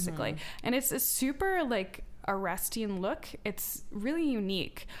on basically. And it's a super like arresting look. It's really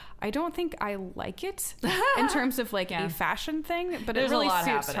unique. I don't think I like it in terms of like a fashion thing, but it really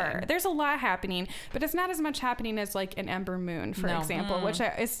suits her. There's a lot happening, but it's not as much happening as like an Ember Moon, for example, which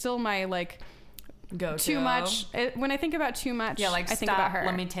is still my like go too much. When I think about too much, like I think about her.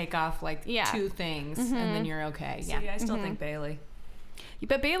 Let me take off like two things, and then you're okay. Yeah, See, I still think Bailey.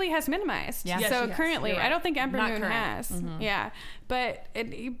 but Bailey has minimized. Yeah. Yes, So she has. currently, You're right. I don't think Ember Not Moon current. has. Yeah, but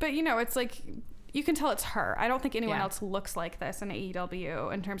you know, it's like you can tell it's her. I don't think anyone Yeah. else looks like this in AEW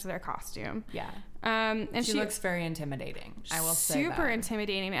in terms of their costume. Yeah. And She looks very intimidating. I will say super that.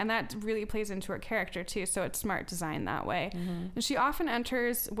 intimidating, and that really plays into her character too. So it's smart design that way. Mm-hmm. And she often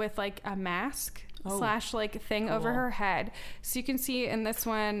enters with like a mask Oh, / like thing over cool. her head. So you can see in this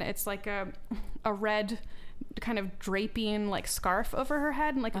one, it's like a red kind of draping like scarf over her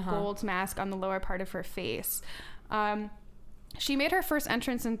head and like a gold mask on the lower part of her face. She made her first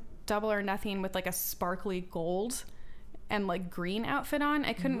entrance in Double or Nothing with like a sparkly gold and like green outfit on.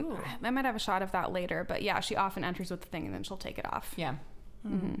 I couldn't. Ooh. I might have a shot of that later, but yeah, she often enters with the thing and then she'll take it off. Yeah.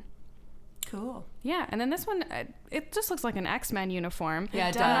 Cool. Yeah, and then this one, it just looks like an X-Men uniform. Yeah,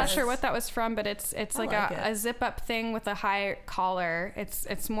 it I'm not does. sure what that was from, but it's like like a it. zip-up thing with a high collar.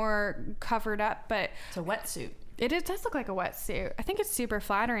 It's more covered up, but It's a wetsuit. it does look like a wetsuit. I think it's super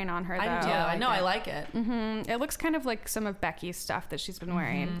flattering on her, though. I do. I I like know. it. I like it. It looks kind of like some of Becky's stuff that she's been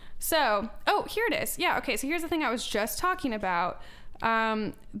wearing. So, oh, here it is. Yeah, okay, so here's the thing I was just talking about.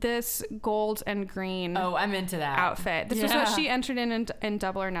 This gold and green Oh, I'm into that outfit. This was what Yeah. she entered in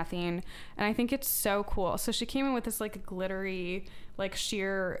Double or Nothing, and I think it's so cool. So she came in with this like glittery, like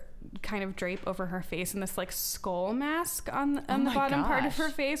sheer kind of drape over her face and this like skull mask on the my bottom part of gosh. her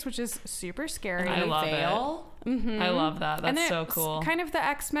face, which is super scary. I love it. veil. I love that. And That's so it's cool. Kind of the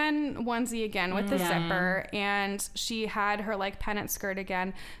X-Men onesie again with the zipper, and she had her like pennant skirt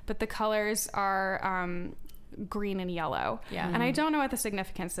again, but the colors are green and yellow. Yeah. And I don't know what the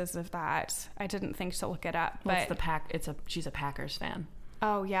significance is of that. I didn't think to look it up. Well, But it's the pack. She's a Packers fan.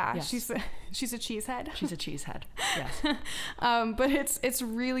 oh yeah, Yes. she's a cheesehead. She's a cheesehead. Yes. But it's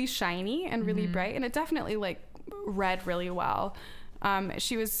really shiny and really bright, and it definitely like read really well.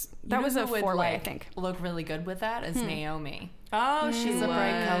 She was that You know was a who would, 4-way, I like, think. Look really good with that is Naomi. Oh, She's a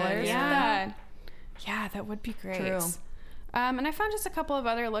bright colors. Yeah, that would be great. True. And I found just a couple of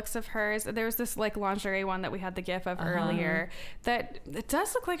other looks of hers. There was this like lingerie one that we had the gif of earlier that it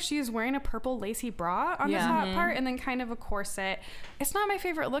does look like she's wearing a purple lacy bra on the top part and then kind of a corset. It's not my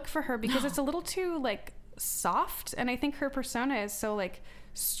favorite look for her because it's a little too like soft, and I think her persona is so like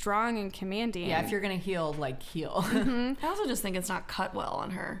strong and commanding. Yeah, if you're gonna heal, like heal. I also just think it's not cut well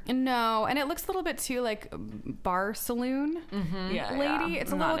on her. No, and it looks a little bit too like bar saloon Yeah, lady. yeah.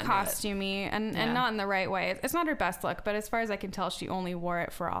 It's a I'm little not into it. costumey and not in the right way. It's not her best look, but as far as I can tell, she only wore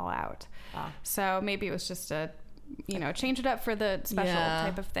it for All Out. So maybe it was just a, change it up for the special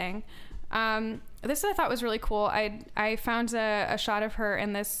type of thing. This I thought was really cool. I found a shot of her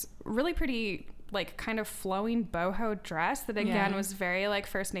in this really pretty like kind of flowing boho dress that again was very like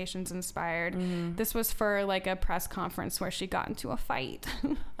First Nations inspired. This was for like a press conference where she got into a fight.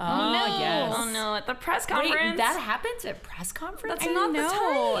 Yes. Oh no! At the press conference. Wait, that happens at press conferences? That's not the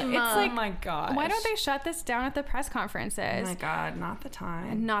time. It's like, oh my god. why don't they shut this down at the press Oh conferences? my god! Not the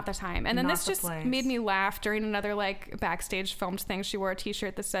time. Not the time. And then Not this the just place. made me laugh during another like backstage filmed thing. She wore a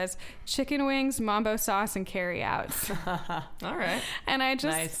t-shirt that says chicken wings, mambo sauce, and carryouts. All right. And I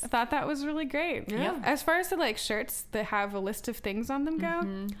just Nice. thought that was really great. Yeah. As far as the like shirts that have a list of things on them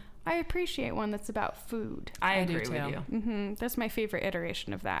go, I appreciate one that's about food. I do agree too. with you. That's my favorite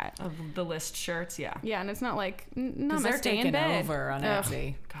iteration of that. Of the list shirts, yeah. Yeah, and it's not like Because they're namaste in taking bed. over on Ugh,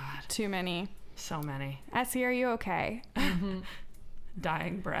 Etsy. God, too many. so many. Etsy, are you okay?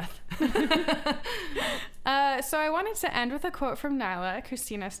 Dying breath. So I wanted to end with a quote from Nyla,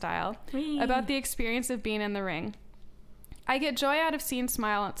 Christina style, about the experience of being in the ring. I get joy out of seeing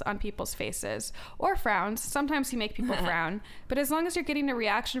smiles on people's faces, or frowns. Sometimes you make people frown, but as long as you're getting a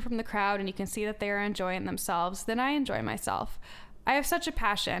reaction from the crowd and you can see that they are enjoying themselves, then I enjoy myself. I have such a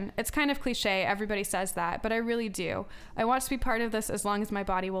passion. It's kind of cliche, everybody says that, but I really do. I want to be part of this as long as my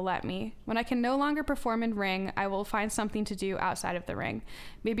body will let me. When I can no longer perform in ring, I will find something to do outside of the ring.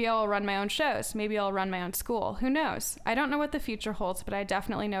 Maybe I'll run my own shows. Maybe I'll run my own school. Who knows? I don't know what the future holds, but I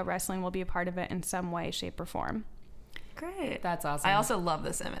definitely know wrestling will be a part of it in some way, shape, or form. Great. That's awesome. I also love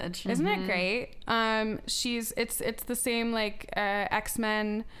this image. Isn't it great? It's the same like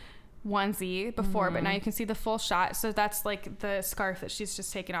X-Men onesie before, but now you can see the full shot. So that's like the scarf that she's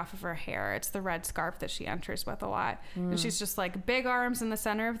just taken off of her hair. It's the red scarf that she enters with a lot. And she's just like big arms in the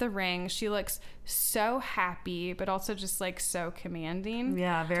center of the ring. She looks so happy, but also just like so commanding.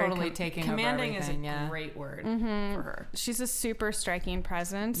 Yeah, very Totally taking over commanding is a everything, yeah. great word for her. She's a super striking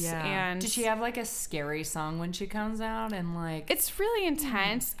presence. Yeah. And Did she have like a scary song when she comes out and like? it's really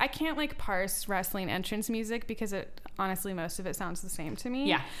intense. I can't like parse wrestling entrance music because it honestly, most of it sounds the same to me.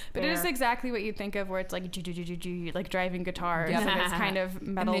 Yeah, but it is exactly what you think of, where it's like like driving guitars, Yep. and it's kind of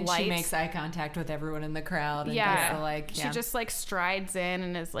metal and then lights. she makes eye contact with everyone in the crowd. And Yeah. does the, She just like strides in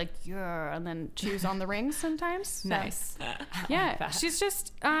and is like, yeah, and then chews on the rings sometimes. So, nice. yeah, she's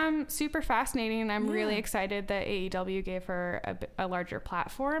just super fascinating, and I'm really excited that AEW gave her a larger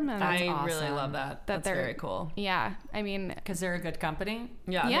platform. And I awesome. really love that. That's they're- very cool. yeah, I mean, Because they're a good company.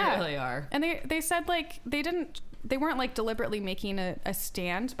 Yeah, Yeah. they really are. and they said like they weren't like deliberately making a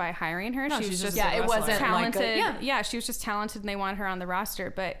stand by hiring her. No, she she's was just just a it wrestler. wasn't talented. like yeah, she was just talented, and they wanted her on the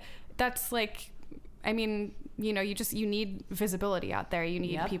roster. But that's like, I mean, you know, you need visibility out there. You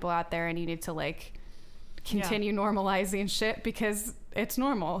need Yep. people out there, and you need to like continue normalizing shit because it's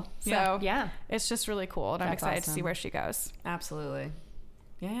normal. So Yeah. it's just really cool, and I'm That's excited to see awesome. where she goes. Absolutely.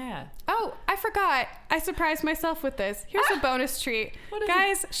 Yeah. Oh, I forgot. I surprised myself with this. Here's a bonus treat. What is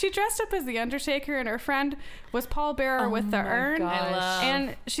Guys, she dressed up as the Undertaker, and her friend was Paul Bearer with the my urn. gosh. I love.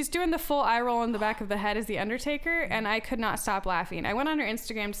 And she's doing the full eye roll in the back of the head as the Undertaker, and I could not stop laughing. I went on her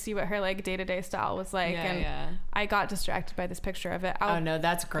Instagram to see what her like day-to-day style was like, Yeah, and yeah. I got distracted by this picture of it. I'll Oh no,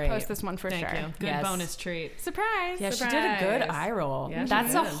 that's great. post this one for Thank sure. you. Good Yes. bonus treat. Surprise! Yeah, she did a good Surprise. eye roll. Yeah, she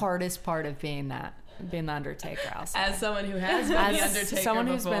That's the did. hardest part of being the Undertaker. I'll say. As someone who has been the As Undertaker someone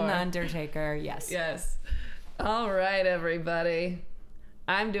who's been the before. Undertaker, yes. Yes. All right, everybody.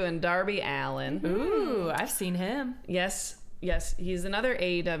 I'm doing Darby Allin. Ooh, I've seen him. Yes, he's another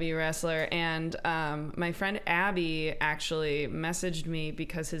AEW wrestler, and my friend Abby actually messaged me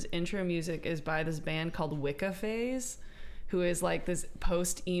because his intro music is by this band called Wicca Phase, who is like this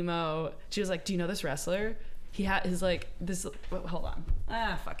post-emo. She was like, do you know this wrestler? He had his like this. Hold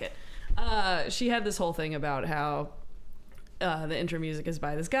on. Fuck it. She had this whole thing about how the intro music is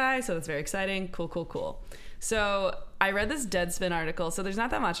by this guy, so that's very exciting. Cool. So I read this Deadspin article, so there's not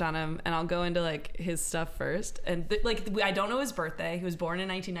that much on him, and I'll go into like his stuff first. And I don't know his birthday. He was born in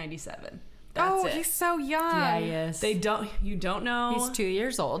 1997. That's Oh, it. he's so young. Yeah, he is. You don't know. He's 2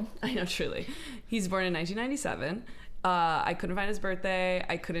 years old. I know, truly. He's born in 1997. I couldn't find his birthday.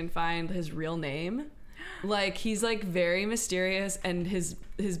 I couldn't find his real name. Like, he's like very mysterious, and his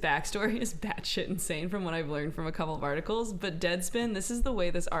backstory is batshit insane from what I've learned from a couple of articles. But Deadspin, this is the way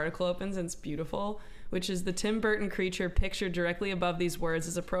this article opens, and it's beautiful, which is the Tim Burton creature pictured directly above these words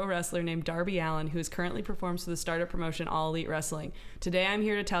is a pro wrestler named Darby Allin, who is currently performs for the startup promotion All Elite Wrestling. Today I'm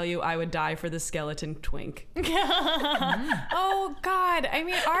here to tell you I would die for the skeleton twink. Oh God! I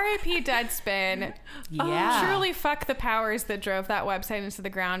mean, R.I.P. Deadspin. Yeah. Truly, fuck the powers that drove that website into the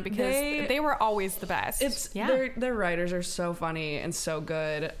ground, because they were always the best. Their writers are so funny and so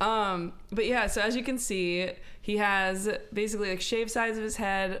good. But yeah, so as you can see, he has basically like shaved sides of his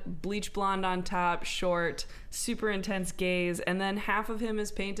head, bleach blonde on top, short, super intense gaze, and then half of him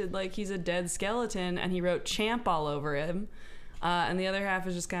is painted like he's a dead skeleton, and he wrote champ all over him, and the other half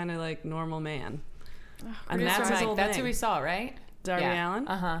is just kind of like normal man. And that's his whole That's thing. who we saw, right? Darby Yeah. Allin?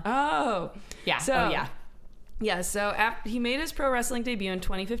 Uh-huh. Oh. Yeah. So, Oh, yeah. Yeah, so he made his pro wrestling debut in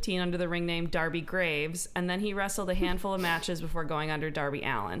 2015 under the ring name Darby Graves, and then he wrestled a handful of matches before going under Darby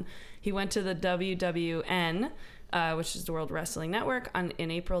Allin. He went to the WWN, which is the World Wrestling Network,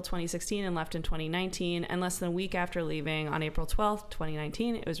 in April 2016 and left in 2019. And less than a week after leaving, on April 12th,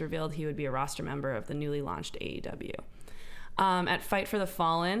 2019, it was revealed he would be a roster member of the newly launched AEW. At Fight for the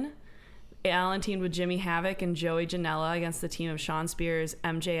Fallen, Allin teamed with Jimmy Havoc and Joey Janela against the team of Shawn Spears,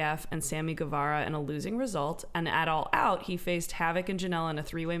 MJF, and Sammy Guevara in a losing result. And at All Out, he faced Havoc and Janela in a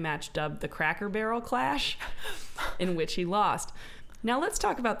three-way match dubbed the Cracker Barrel Clash, in which he lost. Now let's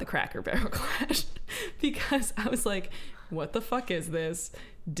talk about the Cracker Barrel Clash, because I was like, what the fuck is this?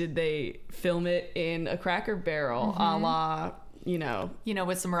 Did they film it in a Cracker Barrel a la,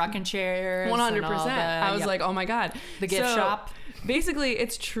 with some rocking chairs. 100%. I was yep. like, oh my God. The gift shop. Basically,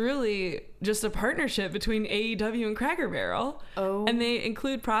 it's truly just a partnership between AEW and Cracker Barrel. Oh. And they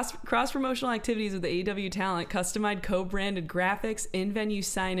include cross-promotional activities with the AEW talent, customized co-branded graphics, in-venue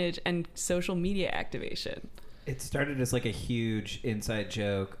signage, and social media activation. It started as like a huge inside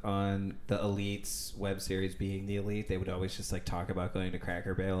joke on the Elite's web series being the Elite. They would always just like talk about going to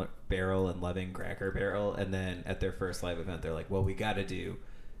Cracker Barrel and loving Cracker Barrel. And then at their first live event, they're like, well, we got to do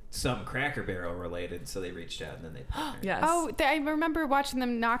some Cracker Barrel related. So they reached out and then they partnered. Yes. Oh, I remember watching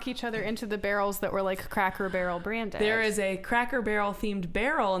them knock each other into the barrels that were like Cracker Barrel branded. There is a Cracker Barrel themed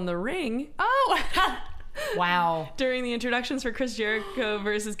barrel in the ring. Oh, Wow. During the introductions for Chris Jericho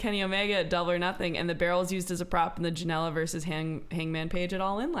versus Kenny Omega at Double or Nothing, and the barrel was used as a prop in the Janela versus Hangman Page at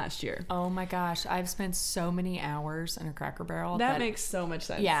All In last year. Oh my gosh. I've spent so many hours in a Cracker Barrel. That makes so much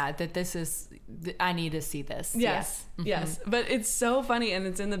sense. Yeah, that this is I need to see this. Yes. But it's so funny, and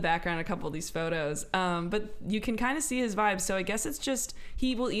it's in the background, a couple of these photos. But you can kind of see his vibe. So I guess it's just,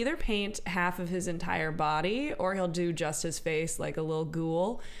 he will either paint half of his entire body, or he'll do just his face, like a little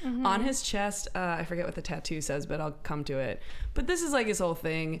ghoul. On his chest, I forget what the tattoo says, but I'll come to it. But this is like his whole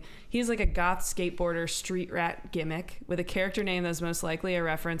thing. He's like a goth skateboarder street rat gimmick with a character name that's most likely a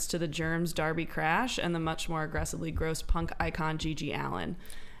reference to the Germs' Darby Crash and the much more aggressively gross punk icon Gigi Allen.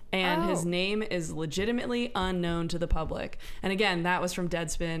 And his name is legitimately unknown to the public. And again, that was from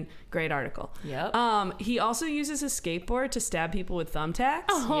Deadspin. Great article. Yep. He also uses his skateboard to stab people with thumbtacks.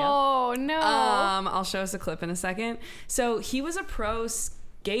 Oh, no. I'll show us a clip in a second. So he was a pro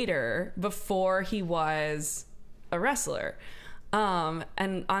skater before he was a wrestler. And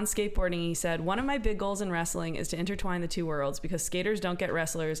on skateboarding, he said, one of my big goals in wrestling is to intertwine the two worlds because skaters don't get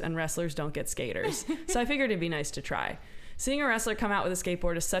wrestlers and wrestlers don't get skaters. So I figured it'd be nice to try. Seeing a wrestler come out with a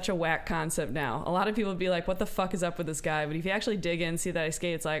skateboard is such a whack concept now. A lot of people would be like, what the fuck is up with this guy? But if you actually dig in and see that I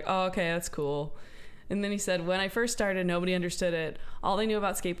skate, it's like, oh, okay, that's cool. And then he said, when I first started, nobody understood it. All they knew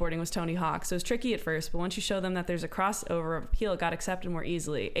about skateboarding was Tony Hawk. So it was tricky at first, but once you show them that there's a crossover of appeal, it got accepted more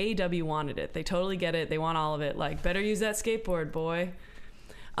easily. AEW wanted it. They totally get it. They want all of it. Like, better use that skateboard, boy.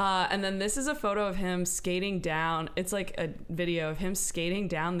 And then this is a photo of him skating down. It's like a video of him skating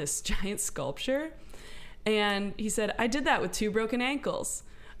down this giant sculpture. And he said, I did that with 2 broken ankles.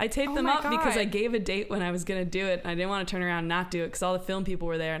 I taped them up because I gave a date when I was going to do it. And I didn't want to turn around and not do it because all the film people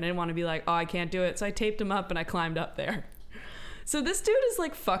were there. And I didn't want to be like, oh, I can't do it. So I taped them up and I climbed up there. So this dude is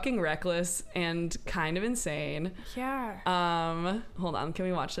like fucking reckless and kind of insane. Yeah. Hold on. Can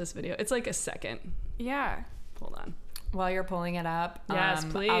we watch this video? It's like a second. Yeah. Hold on. While you're pulling it up, yes,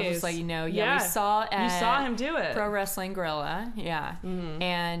 please. I'll just let you know. Yeah, we saw him do it. Pro Wrestling Gorilla. Yeah,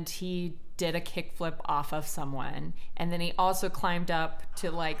 and he did a kickflip off of someone, and then he also climbed up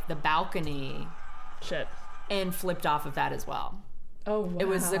to like the balcony. Shit. And flipped off of that as well. Oh, wow. It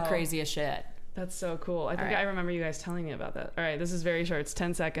was the craziest shit. That's so cool. I think I remember you guys telling me about that. All right, this is very short. It's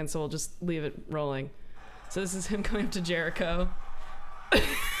 10 seconds, so we'll just leave it rolling. So this is him going up to Jericho.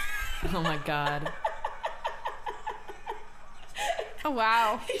 Oh my God. Oh,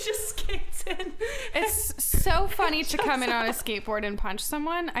 wow. He just skates in. It's so funny to come in on a skateboard and punch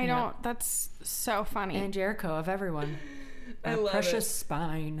someone. That's so funny. And Jericho of everyone. I love precious it.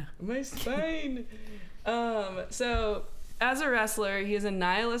 Spine. My spine. So as a wrestler, he is a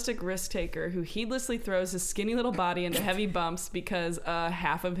nihilistic risk taker who heedlessly throws his skinny little body into heavy bumps because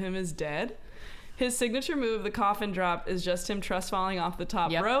half of him is dead. His signature move, the coffin drop, is just him trust falling off the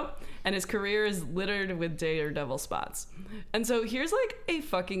top rope, and his career is littered with daredevil spots. And so here's like a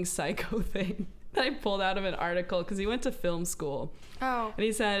fucking psycho thing that I pulled out of an article because he went to film school. Oh. And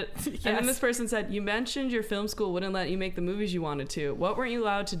he said, and then this person said, you mentioned your film school wouldn't let you make the movies you wanted to. What weren't you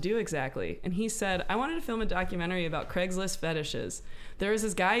allowed to do exactly? And he said, I wanted to film a documentary about Craigslist fetishes. There was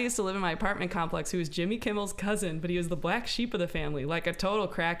this guy who used to live in my apartment complex who was Jimmy Kimmel's cousin, but he was the black sheep of the family, like a total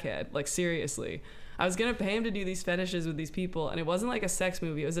crackhead, like seriously. I was going to pay him to do these fetishes with these people, and it wasn't like a sex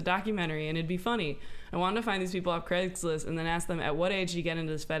movie. It was a documentary, and it'd be funny. I wanted to find these people off Craigslist and then ask them, at what age do you get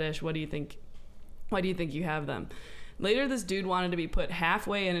into this fetish? What do you think? Why do you think you have them? Later, this dude wanted to be put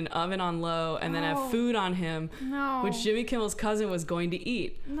halfway in an oven on low and then have food on him, which Jimmy Kimmel's cousin was going to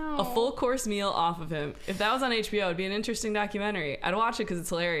eat. A full course meal off of him. If that was on HBO, it'd be an interesting documentary. I'd watch it because it's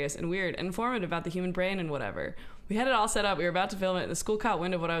hilarious and weird and informative about the human brain and whatever. We had it all set up. We were about to film it. The school caught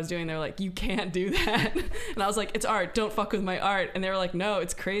wind of what I was doing. They were like, you can't do that. And I was like, it's art. Don't fuck with my art. And they were like, no,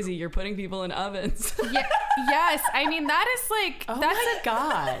 it's crazy. You're putting people in ovens. Yes. I mean, that is like... Oh my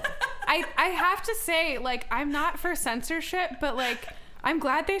God. I have to say, like, I'm not for censorship, but, like, I'm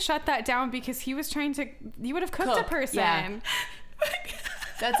glad they shut that down because he was trying to... You would have cooked a person. Yeah.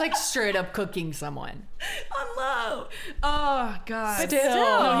 That's like straight up cooking someone. On low. Oh, God. Still.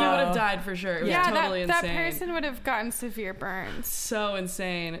 No, he would have died for sure. It was totally that insane. person would have gotten severe burns. So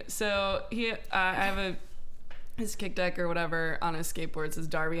insane. So I have his kick deck or whatever on his skateboard. It says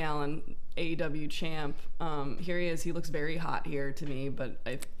Darby Allin, AEW champ. Here he is. He looks very hot here to me, but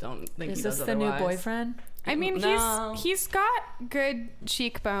I don't think he does otherwise. Is this the new boyfriend? I mean, he's got good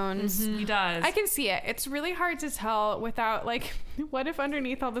cheekbones. Mm-hmm. He does. I can see it. It's really hard to tell without, like, what if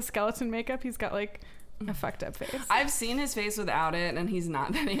underneath all the skeleton makeup he's got, like, a fucked up face? I've seen his face without it, and he's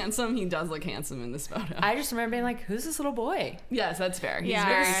not that handsome. He does look handsome in this photo. I just remember being like, who's this little boy? Yes, that's fair. He's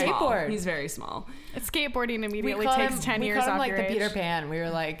very small. Skateboard. He's very small. Skateboarding immediately takes 10 years off your age. We called him like the age. Peter Pan. We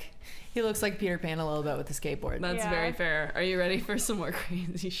were like... He looks like Peter Pan a little bit with the skateboard. That's Yeah. very fair. Are you ready for some more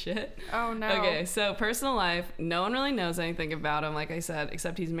crazy shit? Oh no. Okay, so personal life, no one really knows anything about him, like I said,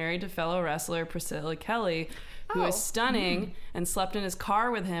 except he's married to fellow wrestler Priscilla Kelly, who is stunning and slept in his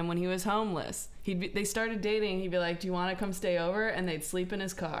car with him when he was homeless. They started dating. He'd be like, "Do you want to come stay over?" And they'd sleep in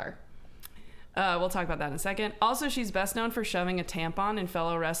his car. We'll talk about that in a second. Also, she's best known for shoving a tampon in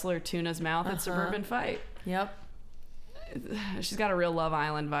fellow wrestler Tuna's mouth at Suburban Fight. Yep. She's got a real Love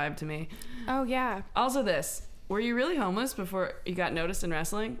Island vibe to me. Oh yeah. Also this, were you really homeless before you got noticed in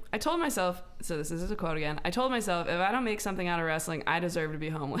wrestling? I told myself, so this is a quote again, I told myself, if I don't make something out of wrestling, I deserve to be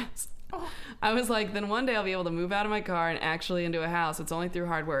homeless. I was like, then one day I'll be able to move out of my car and actually into a house. It's only through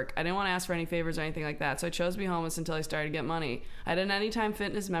hard work. I didn't want to ask for any favors or anything like that, so I chose to be homeless until I started to get money. I had an Anytime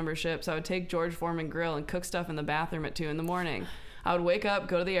Fitness membership, so I would take George Foreman Grill and cook stuff in the bathroom at 2 a.m. I would wake up,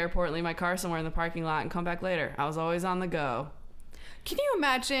 go to the airport, and leave my car somewhere in the parking lot and come back later. I was always on the go. Can you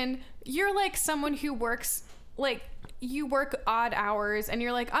imagine? You're like someone who works like you work odd hours and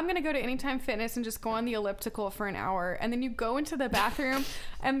you're like, I'm gonna go to Anytime Fitness and just go on the elliptical for an hour, and then you go into the bathroom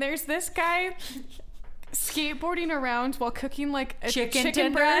and there's this guy skateboarding around while cooking like a chicken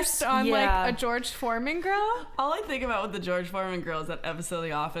tenders? breast on Yeah. like a George Foreman grill. All I think about with the George Foreman Grill is that episode of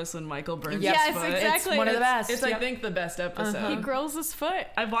The Office when Michael burns Yes, his foot. exactly. It's one of the best. It's, I think, the best episode. He grills his foot.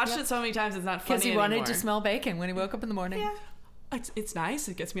 I've watched it so many times, it's not funny Because he wanted anymore. to smell bacon when he woke up in the morning. Yeah. It's nice.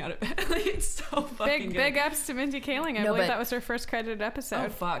 It gets me out of bed. Like, it's so fucking good. Big ups to Mindy Kaling. I No, believe but- that was her first credited Oh, episode.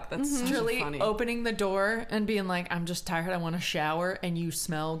 fuck. That's such Truly funny. opening the door and being like, I'm just tired, I want to shower, and you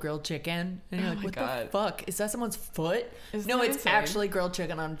smell grilled chicken. And you're like, my what God. the fuck? Is that someone's foot? Isn't No, that it's insane? actually grilled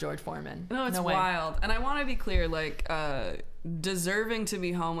chicken on George Foreman. No, it's way. wild. And I want to be clear, like, deserving to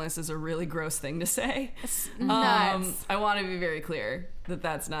be homeless is a really gross thing to say. Nuts. I want to be very clear that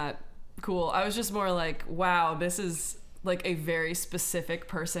that's not cool. I was just more like, wow, this is like a very specific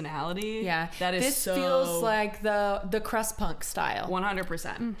personality. Yeah. That is this so... feels like the crust punk style.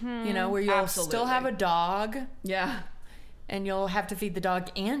 100%. You know, where you'll still Absolutely. have a dog Yeah. and you'll have to feed the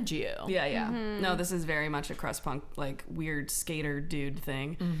dog and you. Yeah, yeah. No, this is very much a crust punk, like, weird skater dude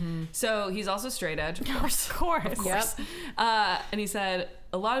thing. So he's also straight edge, of course. Of course. Yep. And he said,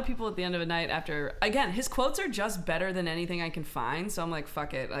 a lot of people at the end of a night after, again, his quotes are just better than anything I can find. So I'm like,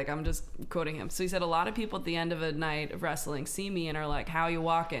 fuck it. Like, I'm just quoting him. So he said, a lot of people at the end of a night of wrestling see me and are like, how you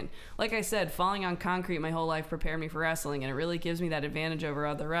walking? Like I said, falling on concrete my whole life prepared me for wrestling. And it really gives me that advantage over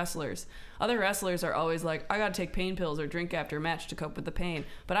other wrestlers. Other wrestlers are always like, I gotta take pain pills or drink after a match to cope with the pain.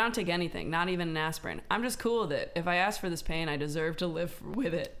 But I don't take anything, not even an aspirin. I'm just cool with it. If I ask for this pain, I deserve to live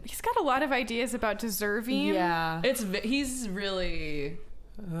with it. He's got a lot of ideas about deserving. Yeah. He's really...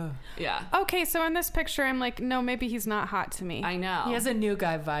 Yeah. Okay, so in this picture, I'm like, no, maybe he's not hot to me. I know. He has a new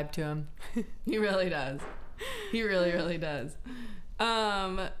guy vibe to him. He really does. He really, really does.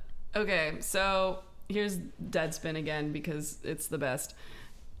 Okay, so here's Deadspin again because it's the best.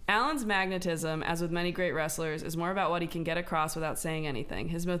 Allen's magnetism, as with many great wrestlers, is more about what he can get across without saying anything.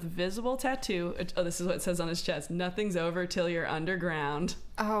 His most visible tattoo, oh, this is what it says on his chest, nothing's over till you're underground,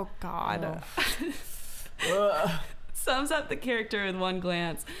 Oh, God. sums up the character with one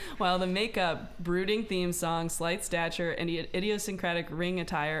glance, while the makeup, brooding theme song, slight stature, and idiosyncratic ring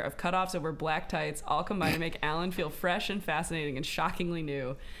attire of cutoffs over black tights all combine to make Allen feel fresh and fascinating and shockingly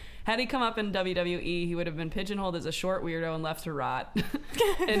new. Had he come up in WWE, he would have been pigeonholed as a short weirdo and left to rot.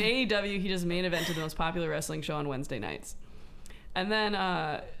 In AEW, he just main evented the most popular wrestling show on Wednesday nights. And then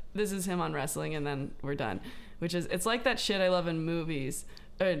this is him on wrestling, and then we're done. Which is, it's like that shit I love in movies,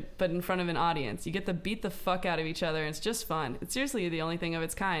 but in front of an audience. You get to beat the fuck out of each other, and it's just fun. It's seriously the only thing of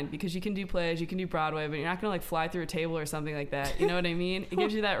its kind, because you can do plays, you can do Broadway, but you're not gonna like fly through a table or something like that. You know what I mean? It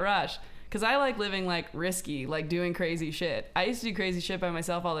gives you that rush. Because I like living like risky, like doing crazy shit. I used to do crazy shit by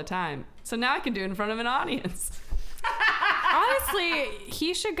myself all the time. So now I can do it in front of an audience. Honestly,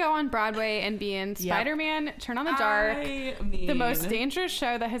 he should go on Broadway and be in Spider-Man, Turn on the Dark, I mean, the most dangerous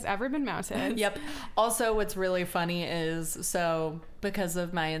show that has ever been mounted. Yep. Also, what's really funny is, so because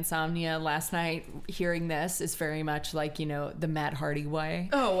of my insomnia last night, hearing this is very much like, you know, the Matt Hardy way.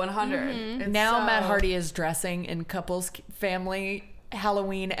 Oh, 100. It's Now so- Matt Hardy is dressing in couples family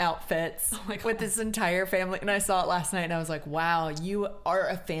Halloween outfits my God. with this entire family. And I saw it last night and I was like, wow, you are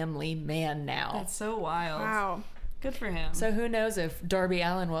a family man now. That's so wild. Wow. Good for him. So who knows if Darby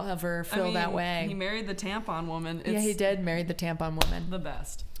Allin will ever I feel mean, that way. He married the tampon woman. Yeah, It's he did marry the tampon woman. the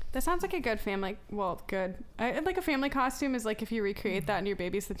best. That sounds like a good family. Well, good. Like a family costume is like if you recreate that and your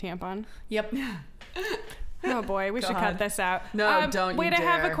baby's the tampon. Yep. Oh boy, we should God. cut this out. No, don't you Wait, I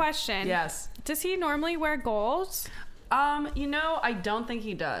have a dare. question. Yes. Does he normally wear gold? I don't think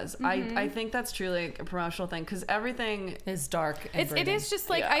he does. I think that's truly a promotional thing because everything Is dark. And It is just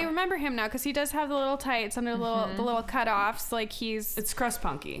like, Yeah. I remember him now because he does have the little tights and the little cutoffs. Like he's. it's crust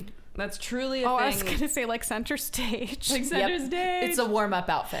punky. That's truly a Oh, thing. I was gonna say like center stage. Like center stage. It's a warm up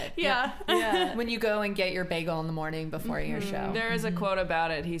outfit. yeah. yeah. When you go and get your bagel in the morning before your show. There is a quote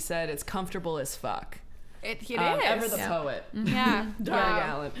about it. He said, "It's comfortable as fuck." It is. Ever the Yeah. poet, Yeah. Darby Wow.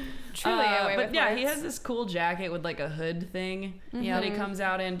 Allen. Truly a way but with yeah, he words. has this cool jacket with like a hood thing that he comes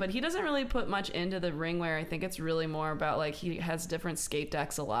out in. But he doesn't really put much into the ring wear. I think it's really more about like he has different skate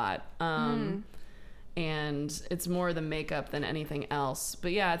decks a lot. And it's more the makeup than anything else.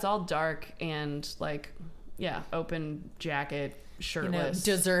 But yeah, it's all dark and like, yeah, open jacket, shirtless.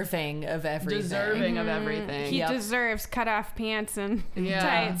 Deserving of everything. Deserving of everything. He deserves cut off pants and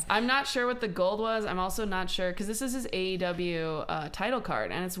tights. I'm not sure what the gold was. I'm also not sure because this is his AEW title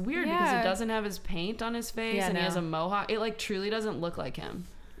card, and it's weird because Yeah. it doesn't have his paint on his face, Yeah, and he no. has a mohawk. It like truly doesn't look like him.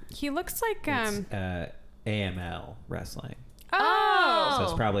 He looks like It's AML wrestling. oh. So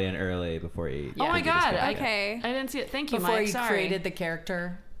it's probably an early before he. Oh my he did his god! makeup. Okay. I didn't see it. Thank you, Before Mike. he Sorry. created the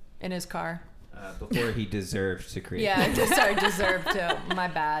character in his car. Before he deserved to create. Yeah, I just sorry, deserved to. My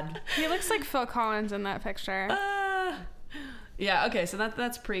bad. He looks like Phil Collins in that picture. Yeah. Okay. So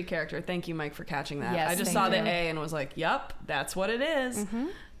that's pre-character. Thank you, Mike, for catching that. Yes, I just thank saw the you. A and was like, "Yup, that's what it is."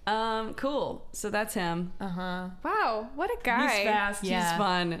 Cool. So that's him. Wow, what a guy. He's fast. Yeah. He's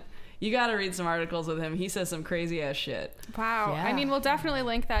fun. You got to read some articles with him. He says some crazy ass shit. Wow. Yeah. I mean, we'll definitely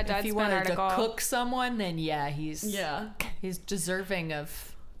link that If you Deadspin wanted article. to cook someone, then yeah, he's Yeah. he's deserving of.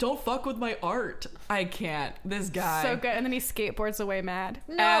 Don't fuck with my art. I can't. This guy. So good. And then he skateboards away mad.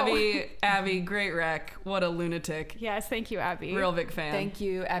 No. Abby, great rec. What a lunatic. Yes, thank you, Abby. Real big fan. Thank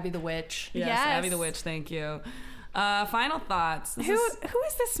you, Abby the Witch. Yes, Yes. Abby the Witch, thank you. Final thoughts. Who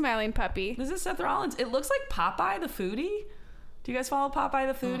is this smiling puppy? This is Seth Rollins. It looks like Popeye the Foodie. Do you guys follow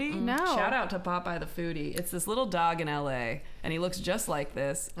Popeye the Foodie? No. Shout out to Popeye the Foodie. It's this little dog in LA, and he looks just like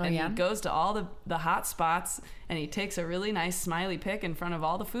this. And yeah? he goes to all the hot spots, and he takes a really nice smiley pic in front of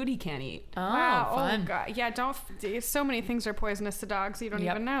all the food he can't eat. Oh, Wow. fun. Oh, God. Yeah, so many things are poisonous to dogs you don't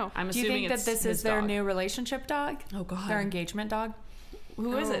Yep. even know. I'm Do you assuming think that it's this his is their dog. new relationship dog? Oh, God. Their engagement dog?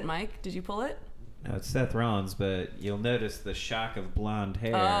 Who is it, Mike? Did you pull it? No, it's Seth Rollins, but you'll notice the shock of blonde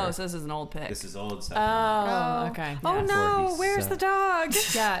hair. Oh, so this is an old pic. This is old Seth Oh, Rollins. okay. Oh, Yeah. no. Before he Where's the sucked. dog?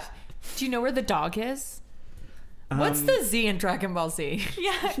 Yeah. Do you know where the dog is? What's the Z in Dragon Ball Z?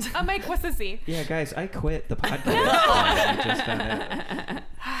 Yeah. Mike, what's the Z? Yeah, guys, I quit the podcast. I just found out.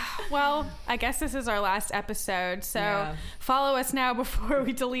 Well, I guess this is our last episode, so Yeah. follow us now before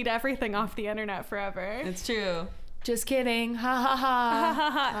we delete everything off the internet forever. It's true. Just kidding. Ha ha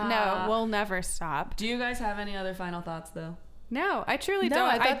ha. No, we'll never stop. Do you guys have any other final thoughts, though? No, I truly No, don't.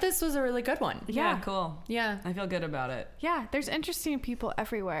 I thought this was a really good one. Yeah. Cool. Yeah. I feel good about it. Yeah, there's interesting people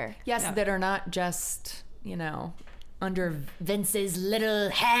everywhere. Yes, Yeah. that are not just, under Vince's little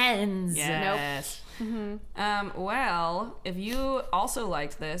hands. Yes. Well, if you also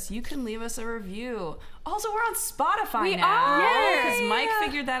liked this, you can leave us a review. Also, we're on Spotify We now. are! Because Mike Yeah.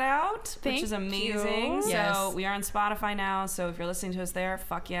 figured that out, which Thank is amazing. you. So Yes. we are on Spotify now. So if you're listening to us there,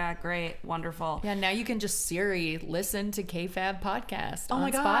 fuck yeah, great, wonderful. Yeah, now you can just Siri listen to KFAB podcast Oh on my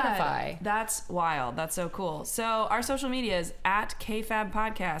God. Spotify. That's wild. That's so cool. So our social media is at KFAB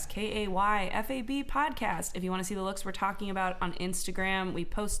Podcast, KAYFAB Podcast. If you want to see the looks we're talking about on Instagram, we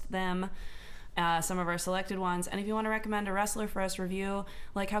post them. Some of our selected ones. And if you want to recommend a wrestler for us to review,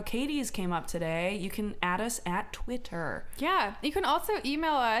 like how Katie's came up today, you can add us at Twitter. Yeah, you can also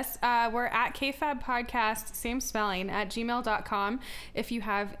email us. We're at KFAB Podcast, same spelling, at gmail.com. If you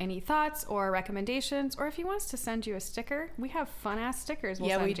have any thoughts or recommendations, or if you want us to send you a sticker, we have fun-ass stickers we'll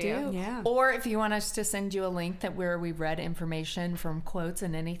send we you. do. Yeah. Or if you want us to send you a link that where we've read information from quotes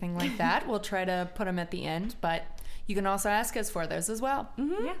and anything like that, we'll try to put them at the end. But you can also ask us for those as well.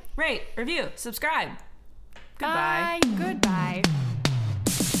 Yeah. Rate, review, subscribe. Goodbye. Bye. Goodbye.